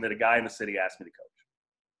travel team that a guy in the city asked me to coach.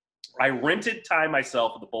 I rented time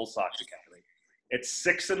myself at the Bull Sox Academy at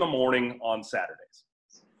 6 a.m. on Saturdays.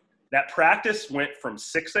 That practice went from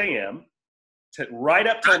 6 a.m. to right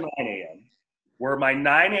up till 9 a.m., where my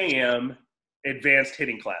 9 a.m. advanced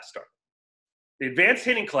hitting class started. The advanced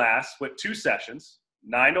hitting class went 2 sessions,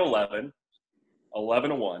 9 to 11, 11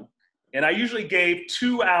 to 1. And I usually gave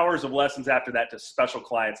 2 hours of lessons after that to special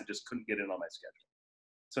clients that just couldn't get in on my schedule.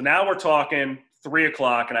 So now we're talking 3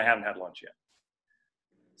 o'clock and I haven't had lunch yet.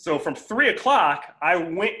 So from 3 o'clock, I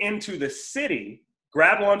went into the city,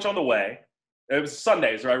 grabbed lunch on the way. It was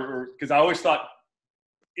Sundays, right? Because I always thought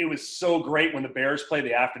it was so great when the Bears play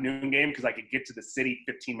the afternoon game because I could get to the city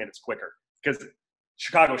 15 minutes quicker. Because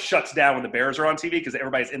Chicago shuts down when the Bears are on TV because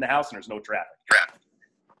everybody's in the house and there's no traffic.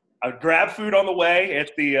 I would grab food on the way at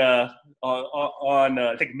the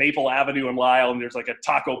I think Maple Avenue in Lisle, and there's like a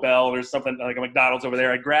Taco Bell, there's something like a McDonald's over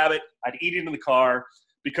there. I'd grab it, I'd eat it in the car,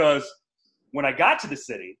 because when I got to the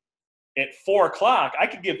city at 4 o'clock, I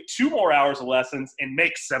could give 2 more hours of lessons and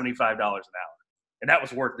make $75 an hour, and that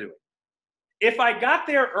was worth doing. If I got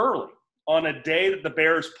there early on a day that the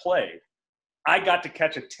Bears played, I got to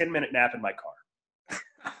catch a 10-minute nap in my car.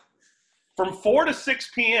 From 4 to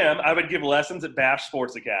 6 p.m., I would give lessons at Bash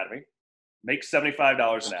Sports Academy, make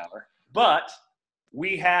 $75 an hour. But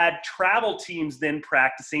we had travel teams then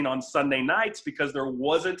practicing on Sunday nights because there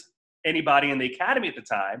wasn't anybody in the academy at the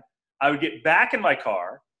time. I would get back in my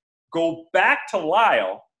car, go back to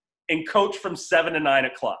Lisle, and coach from 7 to 9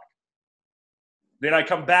 o'clock. Then I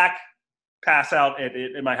come back, pass out at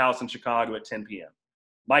my house in Chicago at 10 p.m.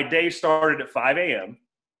 My day started at 5 a.m.,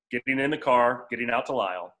 getting in the car, getting out to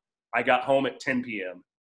Lisle. I got home at 10 p.m.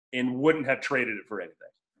 and wouldn't have traded it for anything.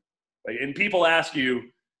 And people ask you,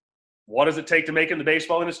 what does it take to make it in the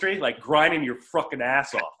baseball industry? Like grinding your fucking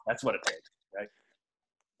ass off. That's what it takes, right?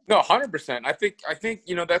 No, 100%. I think,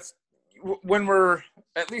 that's when we're,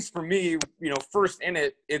 at least for me, first in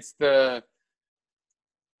it, it's the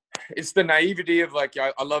naivety of like,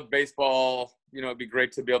 I love baseball, it'd be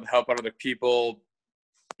great to be able to help out other people,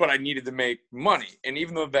 but I needed to make money. And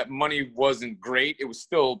even though that money wasn't great, it was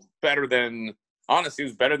still better than, honestly, it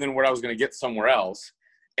was better than what I was going to get somewhere else.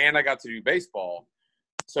 And I got to do baseball.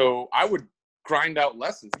 So I would grind out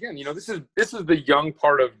lessons. Again, this is the young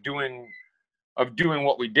part of doing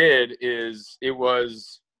what we did. Is it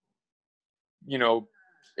was to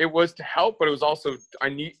help, but it was also, I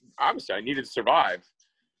needed to survive.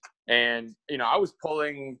 And, I was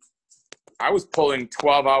pulling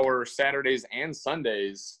 12-hour Saturdays and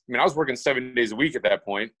Sundays. I mean, I was working 7 days a week at that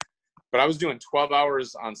point, but I was doing 12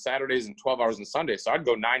 hours on Saturdays and 12 hours on Sundays. So I'd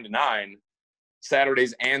go 9 to 9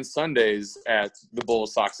 Saturdays and Sundays at the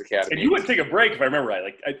Bulls Sox Academy. And you would take a break, if I remember right.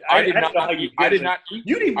 Like I did not eat. You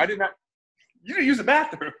didn't use the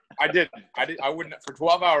bathroom. I didn't. I wouldn't, for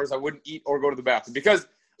 12 hours, I wouldn't eat or go to the bathroom because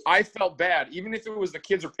I felt bad, even if it was the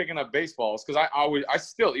kids were picking up baseballs, because I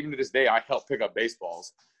still, even to this day, I help pick up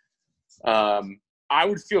baseballs. I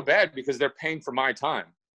would feel bad because they're paying for my time.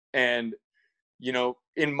 And,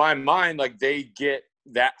 in my mind, like they get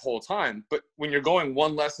that whole time. But when you're going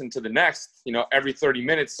one lesson to the next, every 30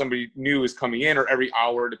 minutes, somebody new is coming in, or every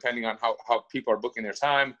hour, depending on how people are booking their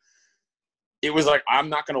time. It was like, I'm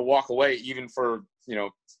not going to walk away even for,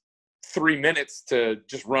 3 minutes to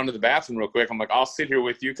just run to the bathroom real quick. I'm like, I'll sit here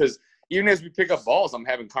with you. Cause even as we pick up balls, I'm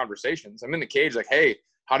having conversations. I'm in the cage like, hey,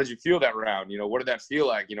 how did you feel that round? What did that feel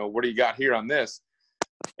like? What do you got here on this?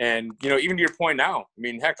 And, even to your point now, I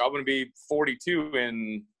mean, heck, I'm going to be 42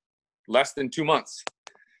 in less than 2 months.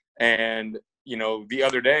 And, the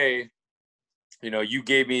other day, you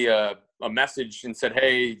gave me a message and said,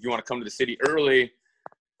 hey, you want to come to the city early?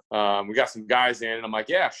 We got some guys in. And I'm like,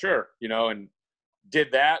 yeah, sure. And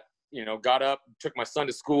did that, got up, took my son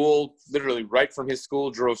to school, literally right from his school,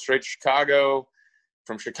 drove straight to Chicago.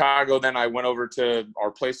 From Chicago, then I went over to our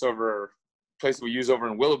place we use over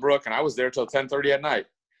in Willowbrook, and I was there till 10:30 at night.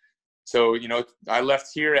 So, I left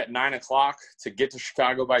here at 9 o'clock to get to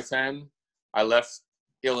Chicago by 10. I left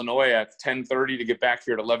Illinois at 10:30 to get back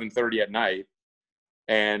here at 11:30 at night,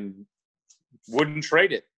 and wouldn't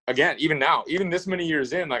trade it. Again, even now, even this many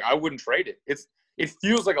years in, like I wouldn't trade it. It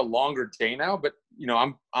feels like a longer day now, but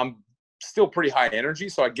I'm still pretty high energy,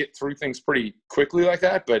 so I get through things pretty quickly like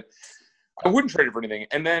that. But I wouldn't trade it for anything.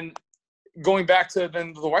 And then going back to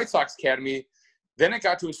then the White Sox Academy, then it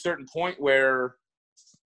got to a certain point where,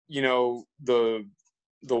 the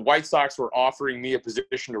White Sox were offering me a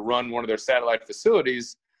position to run one of their satellite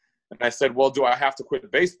facilities. And I said, well, do I have to quit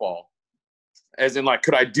baseball? As in, like,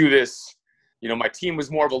 could I do this? My team was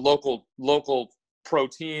more of a local pro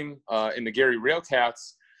team in the Gary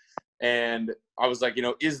Railcats. And I was like,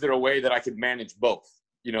 is there a way that I could manage both?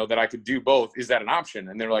 That I could do both. Is that an option?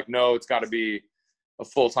 And they're like, no, it's got to be a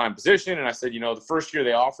full-time position. And I said, the first year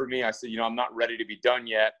they offered me, I said, I'm not ready to be done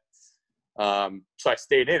yet. So I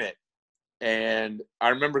stayed in it. And I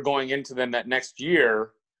remember going into them that next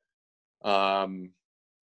year, I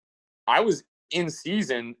was in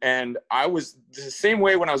season, and I was the same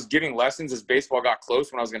way when I was giving lessons as baseball got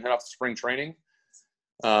close, when I was going to head off to spring training.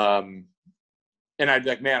 And I'd be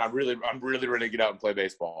like, man, I'm really ready to get out and play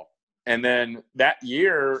baseball. And then that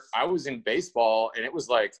year I was in baseball, and it was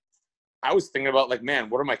like, I was thinking about like, man,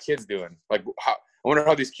 what are my kids doing? Like, I wonder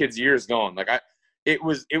how these kids' year is going. Like it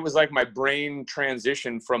was like my brain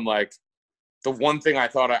transitioned from like the one thing I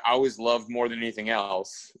thought I always loved more than anything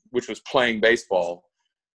else, which was playing baseball,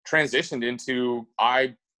 transitioned into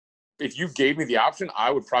if you gave me the option, I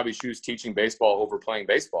would probably choose teaching baseball over playing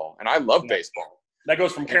baseball. And I love baseball. That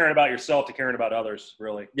goes from caring about yourself to caring about others,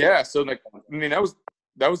 really. Yeah. So like, I mean, that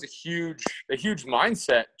was a huge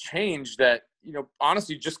mindset change that, you know,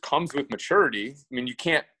 honestly just comes with maturity. I mean, you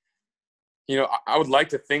can't, you know, I would like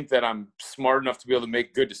to think that I'm smart enough to be able to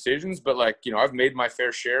make good decisions, but like, you know, I've made my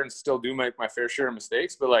fair share and still do make my fair share of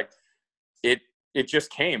mistakes, but like it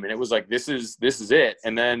just came, and it was like, this is it.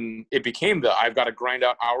 And then it became I've got to grind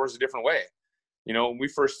out hours a different way. You know, when we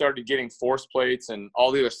first started getting force plates and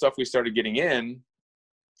all the other stuff we started getting in,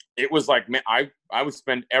 it was like, man, I would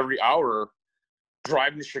spend every hour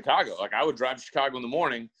driving to Chicago. Like I would drive to Chicago in the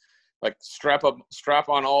morning, like strap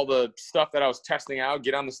on all the stuff that I was testing out,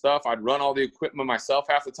 get on the stuff. I'd run all the equipment myself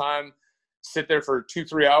half the time, sit there for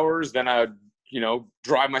 2-3 hours. Then I'd, you know,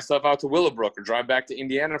 drive myself out to Willowbrook or drive back to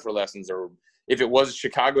Indiana for lessons. Or if it was a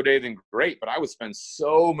Chicago day, then great. But I would spend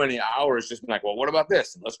so many hours just being like, well, what about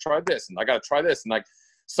this? And let's try this. And I got to try this. And like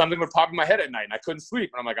something would pop in my head at night and I couldn't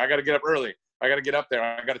sleep. And I'm like, I got to get up early. I got to get up there.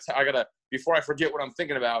 I got to, before I forget what I'm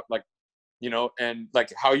thinking about, like, you know, and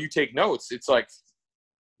like how you take notes. It's like,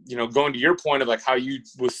 you know, going to your point of like how you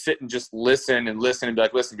will sit and just listen and be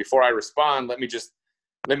like, listen, before I respond, let me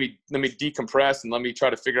decompress and let me try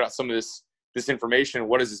to figure out some of this information.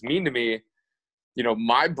 What does this mean to me? You know,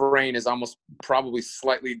 my brain is almost probably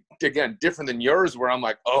slightly, again, different than yours, where I'm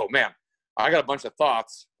like, oh man, I got a bunch of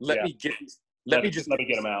thoughts. Let me get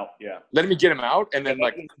them out. Yeah. Let me get them out. And then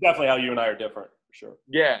like, it's definitely how you and I are different. Sure.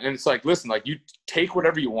 Yeah. And it's like, listen, like you take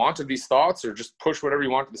whatever you want of these thoughts or just push whatever you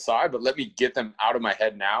want to the side, but let me get them out of my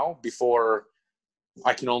head now before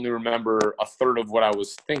I can only remember a third of what I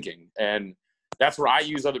was thinking. And that's where I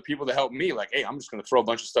use other people to help me. Like, hey, I'm just going to throw a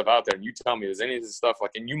bunch of stuff out there and you tell me, is any of this stuff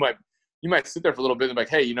like, and you might sit there for a little bit and be like,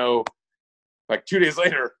 hey, you know, like 2 days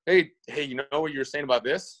later, hey, you know what you were saying about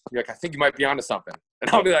this? You're like, I think you might be onto something.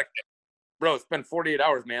 And I'll be like, bro, it's been 48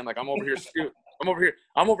 hours, man. Like I'm over here stewing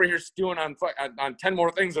on 10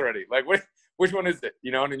 more things already. Like, which one is it?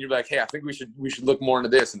 You know, and then you're like, hey, I think we should look more into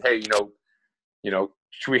this. And hey, you know,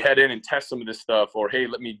 should we head in and test some of this stuff? Or hey,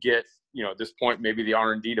 let me get, you know, at this point, maybe the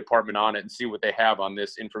R&D department on it and see what they have on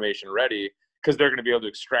this information ready, because they're going to be able to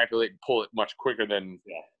extrapolate and pull it much quicker than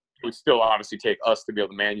it would still obviously take us to be able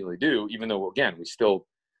to manually do, even though, again, we still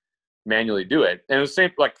manually do it. And it was the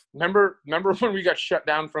same, like, remember when we got shut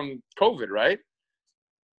down from COVID, right?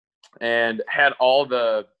 And had all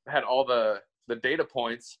the data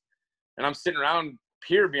points, and I'm sitting around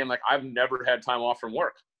here being like, I've never had time off from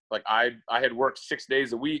work. Like I had worked 6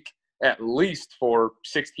 days a week at least for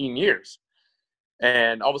 16 years.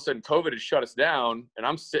 And all of a sudden COVID had shut us down, and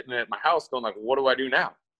I'm sitting at my house going like, what do I do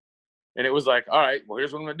now? And it was like, all right, well,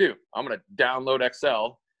 here's what I'm going to do. I'm going to download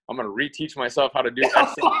Excel. I'm going to reteach myself how to do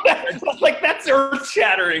Excel. Like, that's earth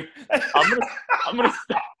shattering. I'm going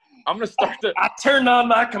to start to. I turned on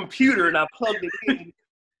my computer and I plugged it in,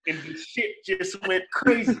 and the shit just went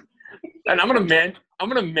crazy. And I'm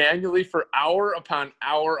gonna manually for hour upon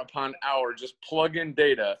hour upon hour just plug in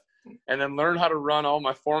data, and then learn how to run all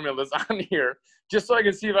my formulas on here, just so I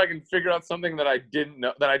can see if I can figure out something that I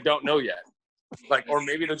don't know yet. Like, or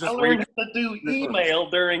maybe to just I learned to do email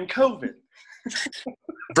during COVID.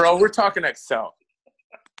 Bro, we're talking Excel.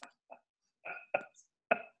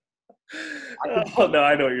 Oh, no,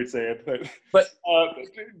 I know what you're saying. But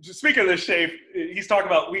speaking of this, Shafe, he's talking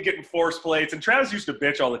about we getting force plates. And Travis used to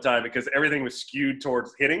bitch all the time because everything was skewed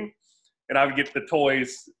towards hitting. And I would get the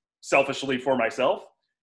toys selfishly for myself.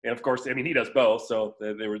 And, of course, I mean, he does both. So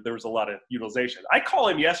there was a lot of utilization. I call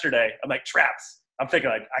him yesterday. I'm like, Travis, I'm thinking,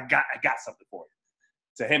 like, I got something for you.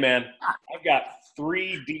 Say, hey, man, I've got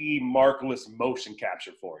 3D markless motion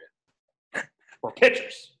capture for you. For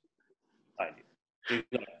pitchers. He's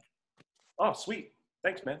like, oh, sweet.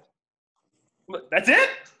 Thanks, man. That's it?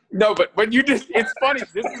 No, but you just, it's funny.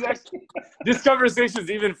 This conversation is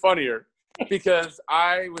even funnier because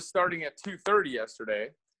I was starting at 2:30 yesterday.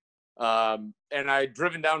 And I'd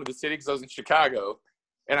driven down to the city because I was in Chicago.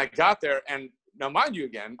 And I got there. And now, mind you,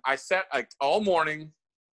 again, I sat like all morning.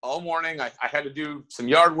 I had to do some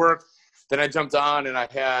yard work. Then I jumped on and I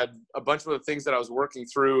had a bunch of other things that I was working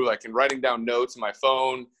through, like in writing down notes on my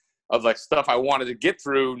phone of like stuff I wanted to get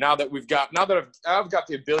through. Now that I've got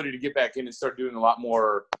the ability to get back in and start doing a lot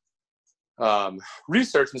more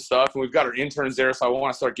research and stuff, and we've got our interns there, so I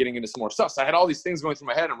want to start getting into some more stuff. So I had all these things going through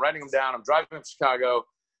my head. I'm writing them down. I'm driving up to Chicago.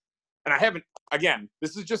 and I haven't, again,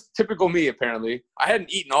 this is just typical me apparently. I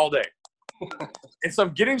hadn't eaten all day. And so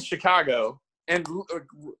I'm getting to Chicago, and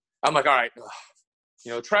I'm like, all right,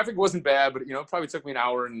 traffic wasn't bad, but, it probably took me an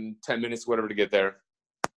hour and 10 minutes, whatever, to get there.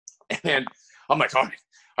 And I'm like, all right,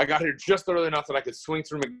 I got here just early enough that I could swing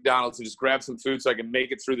through McDonald's and just grab some food so I can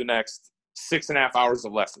make it through the next 6.5 hours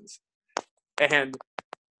of lessons. And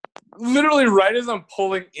literally right as I'm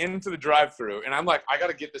pulling into the drive-thru, and I'm like, I got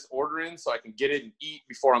to get this order in so I can get it and eat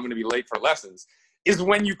before I'm going to be late for lessons, is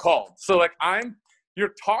when you called. So like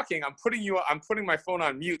you're talking, I'm putting my phone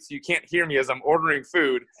on mute so you can't hear me as I'm ordering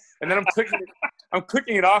food, and then I'm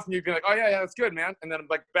clicking it off, and you'd be like, oh yeah, that's good, man. And then I'm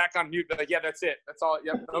like back on mute, like, yeah, that's it. That's all.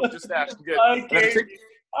 Yep, nope, just that. I'm good.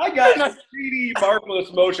 I got 3D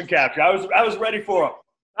marvelous motion capture. I was ready for him.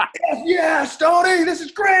 Yeah, Stoney, this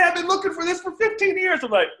is great. I've been looking for this for 15 years.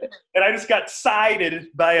 I'm like, and I just got sided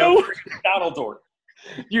by a McDonald's order.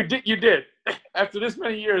 You did. After this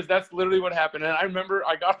many years, that's literally what happened. And I remember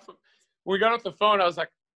when we got off the phone, I was like,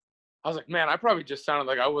 man, I probably just sounded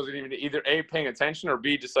like I wasn't even either A, paying attention, or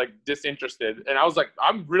B, just like disinterested. And I was like,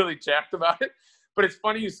 I'm really jacked about it. But it's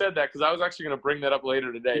funny you said that, because I was actually going to bring that up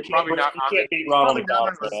later today. Probably not on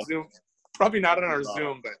our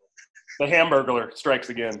Zoom, but the Hamburglar strikes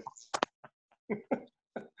again. All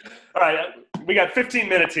right, we got 15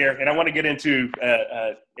 minutes here, and I want to get into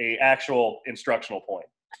a actual instructional point.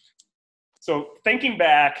 So thinking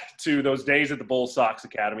back to those days at the Bull Sox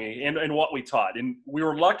Academy and what we taught, and we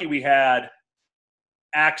were lucky we had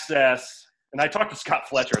access. And I talked to Scott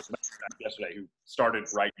Fletcher yesterday, who started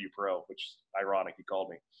Right-View Pro, which is ironic he called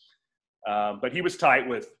me. But he was tight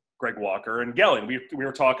with Greg Walker and Gelling. We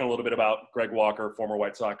were talking a little bit about Greg Walker, former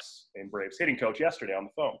White Sox and Braves hitting coach, yesterday on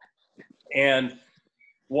the phone. And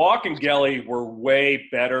Walk and Gelly were way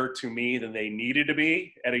better to me than they needed to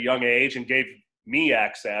be at a young age, and gave me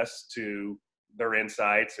access to their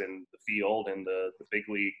insights and the field and the big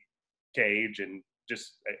league cage, and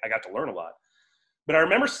just I got to learn a lot. But I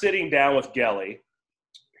remember sitting down with Gelly,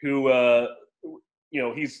 who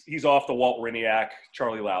he's off the Walt Riniak,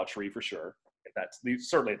 Charlie Lau tree for sure.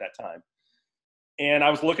 Certainly at that time. And I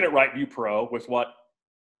was looking at Right-View Pro with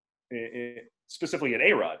specifically at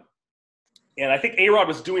A-Rod. And I think A-Rod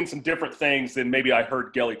was doing some different things than maybe I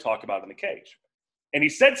heard Gelly talk about in the cage. And he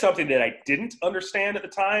said something that I didn't understand at the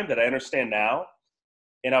time that I understand now.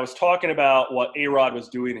 And I was talking about what A-Rod was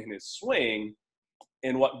doing in his swing.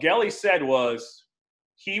 And what Gelly said was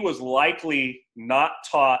he was likely not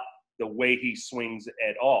taught the way he swings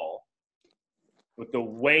at all, but the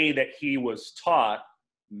way that he was taught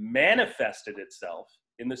manifested itself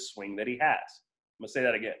in the swing that he has. I'm going to say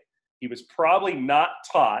that again. He was probably not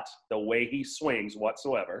taught the way he swings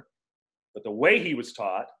whatsoever, but the way he was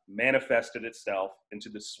taught manifested itself into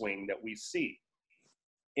the swing that we see.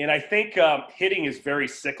 And I think hitting is very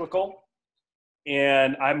cyclical,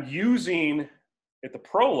 and I'm using at the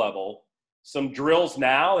pro level some drills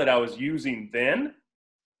now that I was using then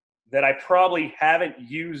that I probably haven't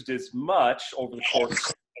used as much over the course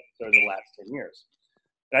of the last 10 years.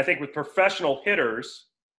 And I think with professional hitters,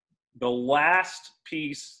 the last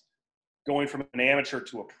piece going from an amateur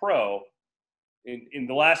to a pro, in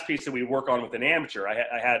the last piece that we work on with an amateur,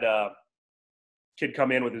 I had a kid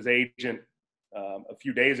come in with his agent a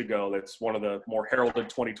few days ago that's one of the more heralded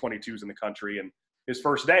 2022s in the country. And his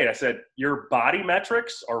first day, I said, your body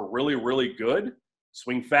metrics are really, really good.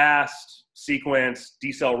 Swing fast, sequence,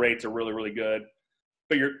 decel rates are really, really good.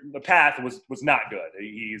 But the path was not good.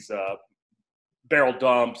 He's barrel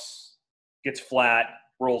dumps, gets flat,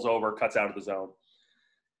 rolls over, cuts out of the zone.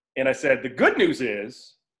 And I said, the good news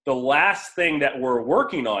is the last thing that we're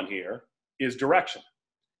working on here is direction.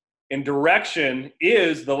 And direction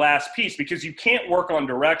is the last piece, because you can't work on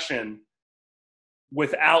direction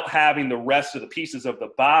without having the rest of the pieces of the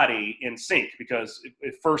body in sync, because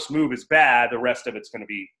if first move is bad, the rest of it's going to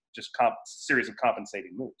be just series of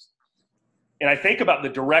compensating moves. And I think about the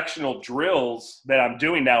directional drills that I'm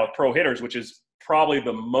doing now with pro hitters, which is probably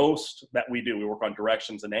the most that we do. We work on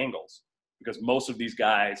directions and angles, because most of these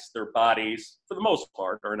guys, their bodies, for the most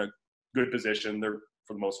part, are in a good position.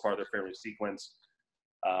 For the most part, they're fairly sequenced.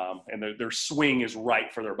 And their swing is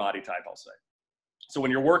right for their body type, I'll say. So when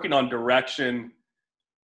you're working on direction,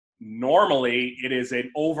 normally it is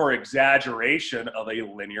an over-exaggeration of a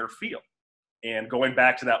linear field. And going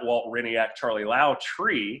back to that Walt Riniak, Charlie Lau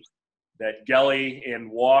tree that Gelly and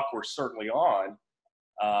Walk were certainly on,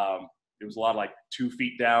 it was a lot of like 2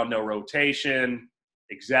 feet down, no rotation,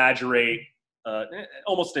 exaggerate,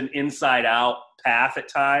 almost an inside-out path at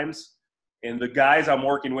times. And the guys I'm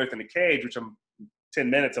working with in the cage, which I'm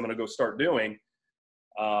 10 minutes I'm going to go start doing,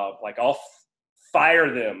 like I'll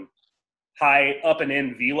fire them high up and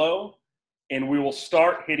in velo, and we will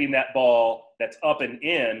start hitting that ball that's up and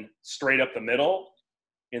in straight up the middle,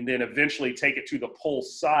 and then eventually take it to the pull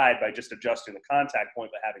side by just adjusting the contact point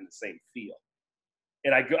but having the same feel.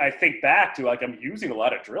 And I think back to, like, I'm using a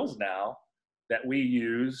lot of drills now that we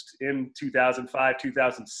used in 2005,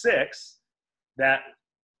 2006 that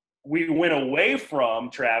we went away from,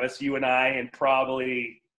 Travis, you and I, in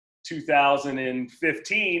probably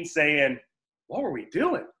 2015 saying, what were we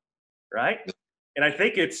doing, right? And I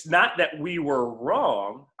think it's not that we were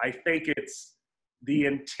wrong. I think it's the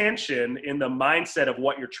intention in the mindset of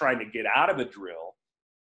what you're trying to get out of a drill.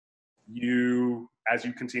 You, as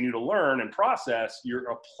you continue to learn and process, you're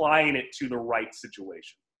applying it to the right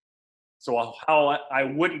situation. So how I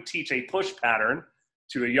wouldn't teach a push pattern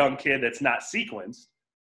to a young kid that's not sequenced.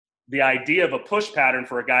 The idea of a push pattern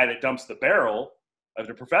for a guy that dumps the barrel at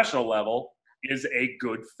the professional level is a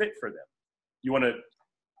good fit for them. You want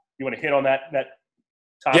to hit on that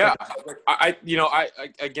topic? Yeah, I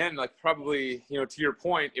again, like, probably, to your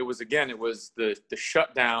point, it was the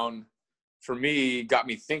shutdown for me got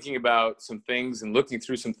me thinking about some things and looking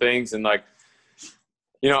through some things, and like,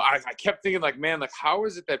 I kept thinking, like, man, like, how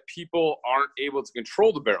is it that people aren't able to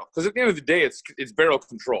control the barrel? Because at the end of the day, it's barrel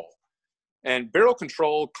control. And barrel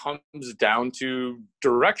control comes down to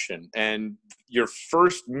direction. And your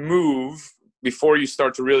first move before you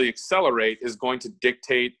start to really accelerate is going to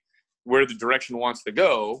dictate where the direction wants to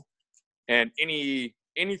go. And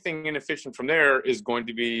anything inefficient from there is going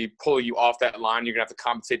to be pulling you off that line. You're going to have to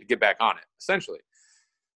compensate to get back on it, essentially.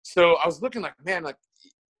 So I was looking like, man, like,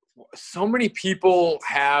 so many people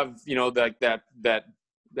have, like that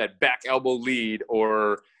back elbow lead,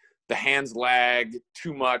 or the hands lag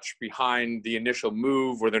too much behind the initial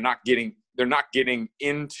move, where they're not getting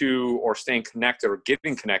into or staying connected or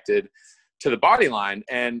getting connected to the body line.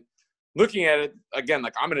 And looking at it again,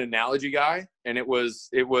 like, I'm an analogy guy, and it was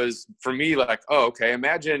for me like, oh, okay,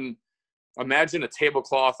 imagine a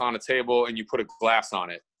tablecloth on a table and you put a glass on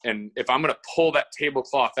it. And if I'm going to pull that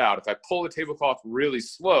tablecloth out, if I pull the tablecloth really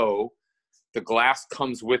slow, the glass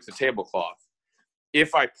comes with the tablecloth.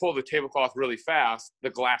 If I pull the tablecloth really fast, the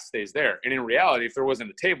glass stays there. And in reality, if there wasn't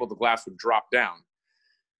a table, the glass would drop down.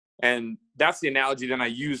 And that's the analogy then I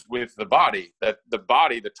used with the body, that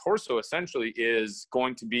the torso essentially is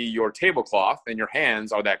going to be your tablecloth and your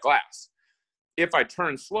hands are that glass. If I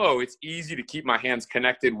turn slow, it's easy to keep my hands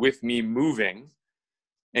connected with me moving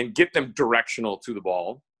and get them directional to the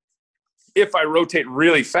ball. If I rotate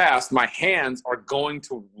really fast, my hands are going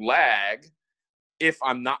to lag if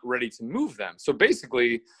I'm not ready to move them. So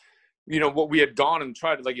basically, what we had gone and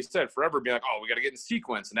tried to, like you said, forever be like, oh, we got to get in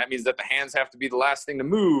sequence. And that means that the hands have to be the last thing to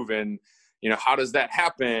move. And, how does that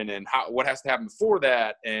happen? And what has to happen before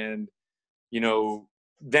that? And,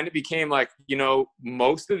 then it became like,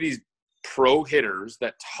 most of these pro hitters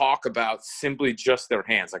that talk about simply just their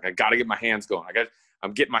hands. Like, I got to get my hands going.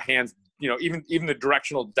 I'm getting my hands, even the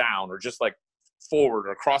directional down, or just like forward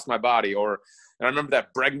or across my body. And I remember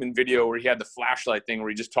that Bregman video where he had the flashlight thing where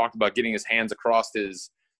he just talked about getting his hands across his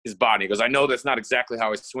body. He goes, I know that's not exactly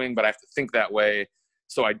how I swing, but I have to think that way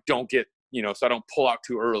so I don't get, so I don't pull out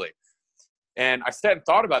too early. And I sat and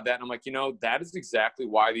thought about that, and I'm like, that is exactly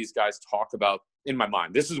why these guys talk about, in my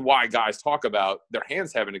mind, this is why guys talk about their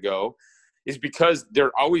hands having to go, is because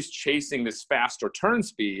they're always chasing this faster turn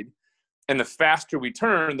speed. And the faster we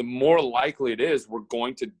turn, the more likely it is we're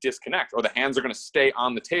going to disconnect, or the hands are going to stay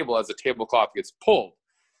on the table as the tablecloth gets pulled.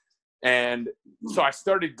 And so I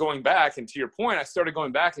started going back, and to your point, I started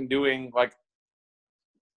going back and doing, like,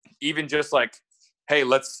 even just like, hey,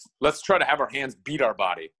 let's try to have our hands beat our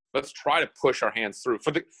body. Let's try to push our hands through.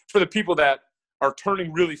 For the people that are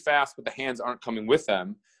turning really fast, but the hands aren't coming with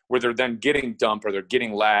them, where they're then getting dumped or they're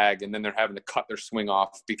getting lag, and then they're having to cut their swing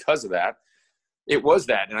off because of that. It was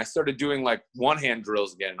that. And I started doing like one-hand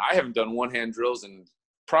drills again. I haven't done one-hand drills in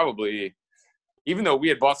probably, even though we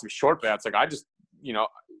had bought some short bats, like, I just,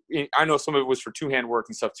 I know some of it was for two-hand work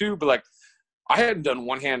and stuff too, but like, I hadn't done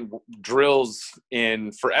one-hand drills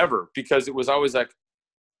in forever, because it was always like,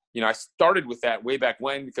 I started with that way back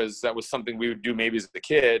when, because that was something we would do maybe as a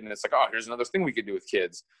kid. And it's like, oh, here's another thing we could do with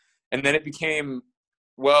kids. And then it became,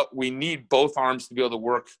 well, we need both arms to be able to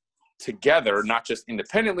work together, not just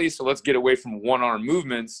independently. So let's get away from one arm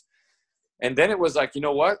movements. And then it was like, you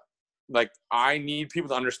know what? Like, I need people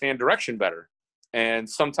to understand direction better. And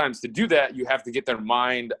sometimes to do that, you have to get their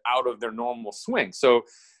mind out of their normal swing. So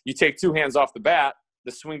you take two hands off the bat,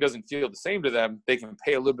 the swing doesn't feel the same to them. They can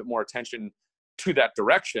pay a little bit more attention to that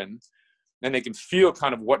direction, and they can feel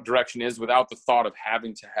kind of what direction is without the thought of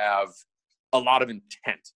having to have a lot of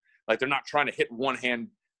intent. Like, they're not trying to hit one hand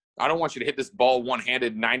I don't want you to hit this ball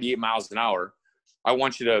one-handed 98 miles an hour. I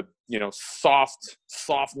want you to,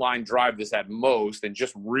 soft line drive this at most and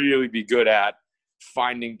just really be good at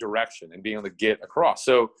finding direction and being able to get across.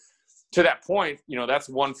 So to that point, that's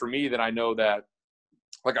one for me that I know that,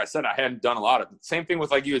 like I said, I hadn't done a lot of. Same thing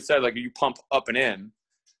with, like you had said, like you pump up and in.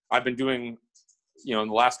 I've been doing, in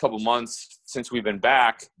the last couple months since we've been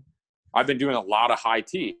back, I've been doing a lot of high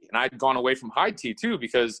tee. And I'd gone away from high tee too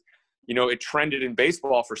because, it trended in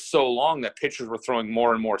baseball for so long that pitchers were throwing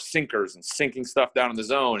more and more sinkers and sinking stuff down in the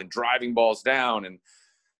zone and driving balls down. And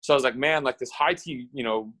so I was like, man, like this high tee,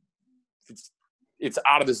 it's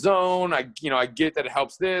out of the zone. I get that it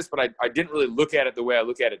helps this, but I didn't really look at it the way I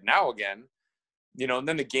look at it now again. And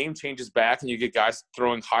then the game changes back and you get guys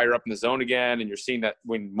throwing higher up in the zone again. And you're seeing that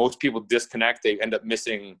when most people disconnect, they end up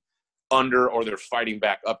missing under or they're fighting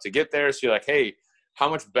back up to get there. So you're like, hey, how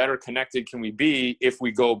much better connected can we be if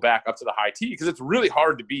we go back up to the high tee? Because it's really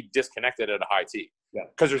hard to be disconnected at a high tee. Yeah.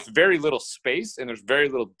 Because there's very little space and there's very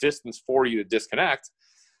little distance for you to disconnect.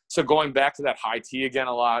 So going back to that high tee again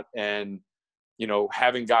a lot and,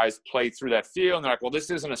 having guys play through that field and they're like, well, this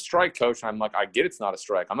isn't a strike, coach. And I'm like, I get it's not a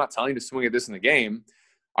strike. I'm not telling you to swing at this in the game.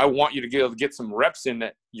 I want you to be able to get some reps in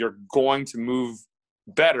that you're going to move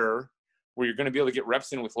better, where you're going to be able to get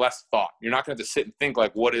reps in with less thought. You're not going to have to sit and think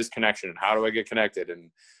like, what is connection and how do I get connected and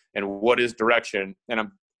what is direction? And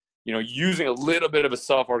I'm, using a little bit of a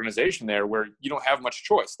self-organization there where you don't have much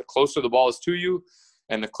choice. The closer the ball is to you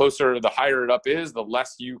and the higher it up is, the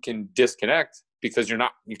less you can disconnect because you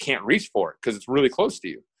can't reach for it because it's really close to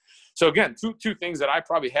you. So again, two things that I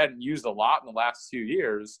probably hadn't used a lot in the last few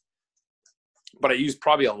years, but I used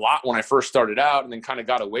probably a lot when I first started out and then kind of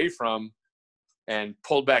got away from and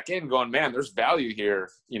pulled back in going, man, there's value here.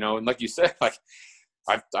 And like you said, like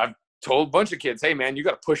I've told a bunch of kids, hey man, you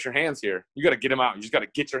got to push your hands here. You got to get them out. You just got to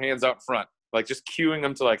get your hands out in front. Like just cueing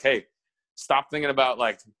them to like, hey, stop thinking about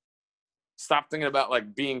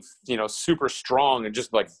being, super strong and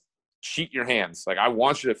just like cheat your hands. Like I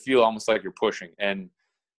want you to feel almost like you're pushing. And,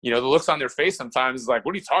 the looks on their face sometimes is like,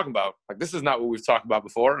 what are you talking about? Like, this is not what we've talked about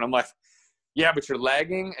before. And I'm like, yeah, but you're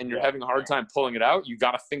lagging and you're having a hard time pulling it out. You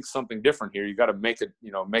got to think something different here. You got to make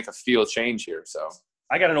a feel change here. So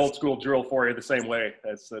I got an old school drill for you the same way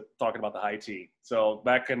as talking about the high tee. So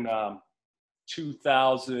back in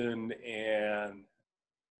 2000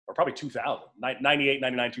 or probably 2000, 98,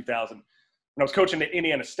 99, 2000, when I was coaching at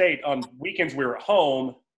Indiana State, on weekends we were at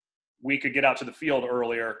home, we could get out to the field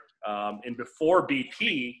earlier. And before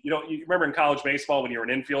BP, you remember in college baseball when you were an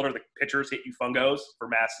infielder, the pitchers hit you fungos for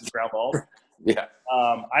massive ground balls. Yeah.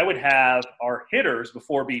 I would have our hitters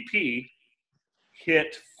before BP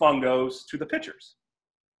hit fungos to the pitchers.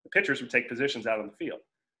 The pitchers would take positions out on the field.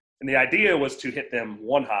 And the idea was to hit them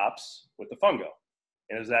one hops with the fungo.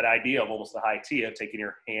 And it was that idea of almost the high tee of taking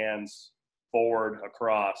your hands forward,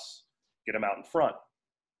 across, get them out in front.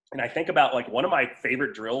 And I think about like one of my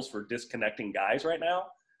favorite drills for disconnecting guys right now.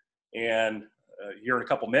 And here in a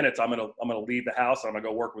couple minutes, I'm gonna leave the house. I'm gonna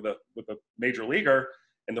go work with a major leaguer.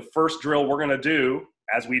 And the first drill we're gonna do,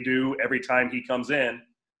 as we do every time he comes in,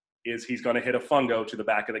 is he's gonna hit a fungo to the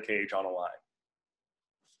back of the cage on a line.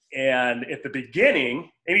 And at the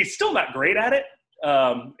beginning, and he's still not great at it.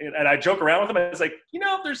 And I joke around with him. I was like,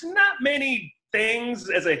 there's not many things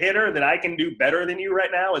as a hitter that I can do better than you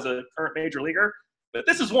right now as a current major leaguer. But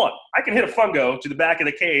this is one. I can hit a fungo to the back of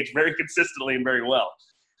the cage very consistently and very well.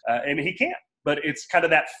 And he can't. But it's kind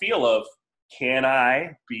of that feel of, can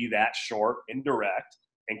I be that short and direct,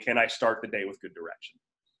 and can I start the day with good direction?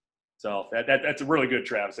 So that's a really good,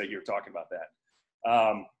 Travis, that you're talking about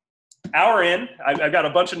that. Hour in, I've got a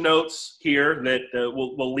bunch of notes here that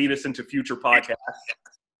will lead us into future podcasts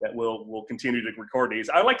that we'll continue to record these.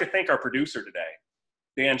 I'd like to thank our producer today,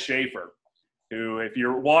 Dan Schaefer, who, if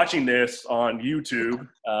you're watching this on YouTube,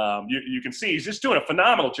 you can see he's just doing a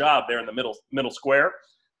phenomenal job there in the middle square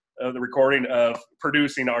of the recording of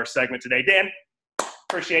producing our segment today. Dan,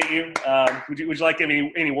 appreciate you. Would you like to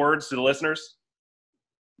give any words to the listeners?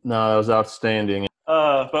 No, that was outstanding.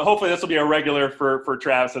 But hopefully this will be a regular for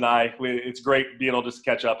Travis and I. It's great being able to just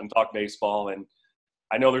catch up and talk baseball. And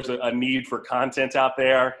I know there's a need for content out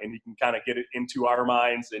there, and you can kind of get it into our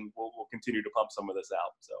minds, and we'll continue to pump some of this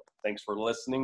out. So thanks for listening.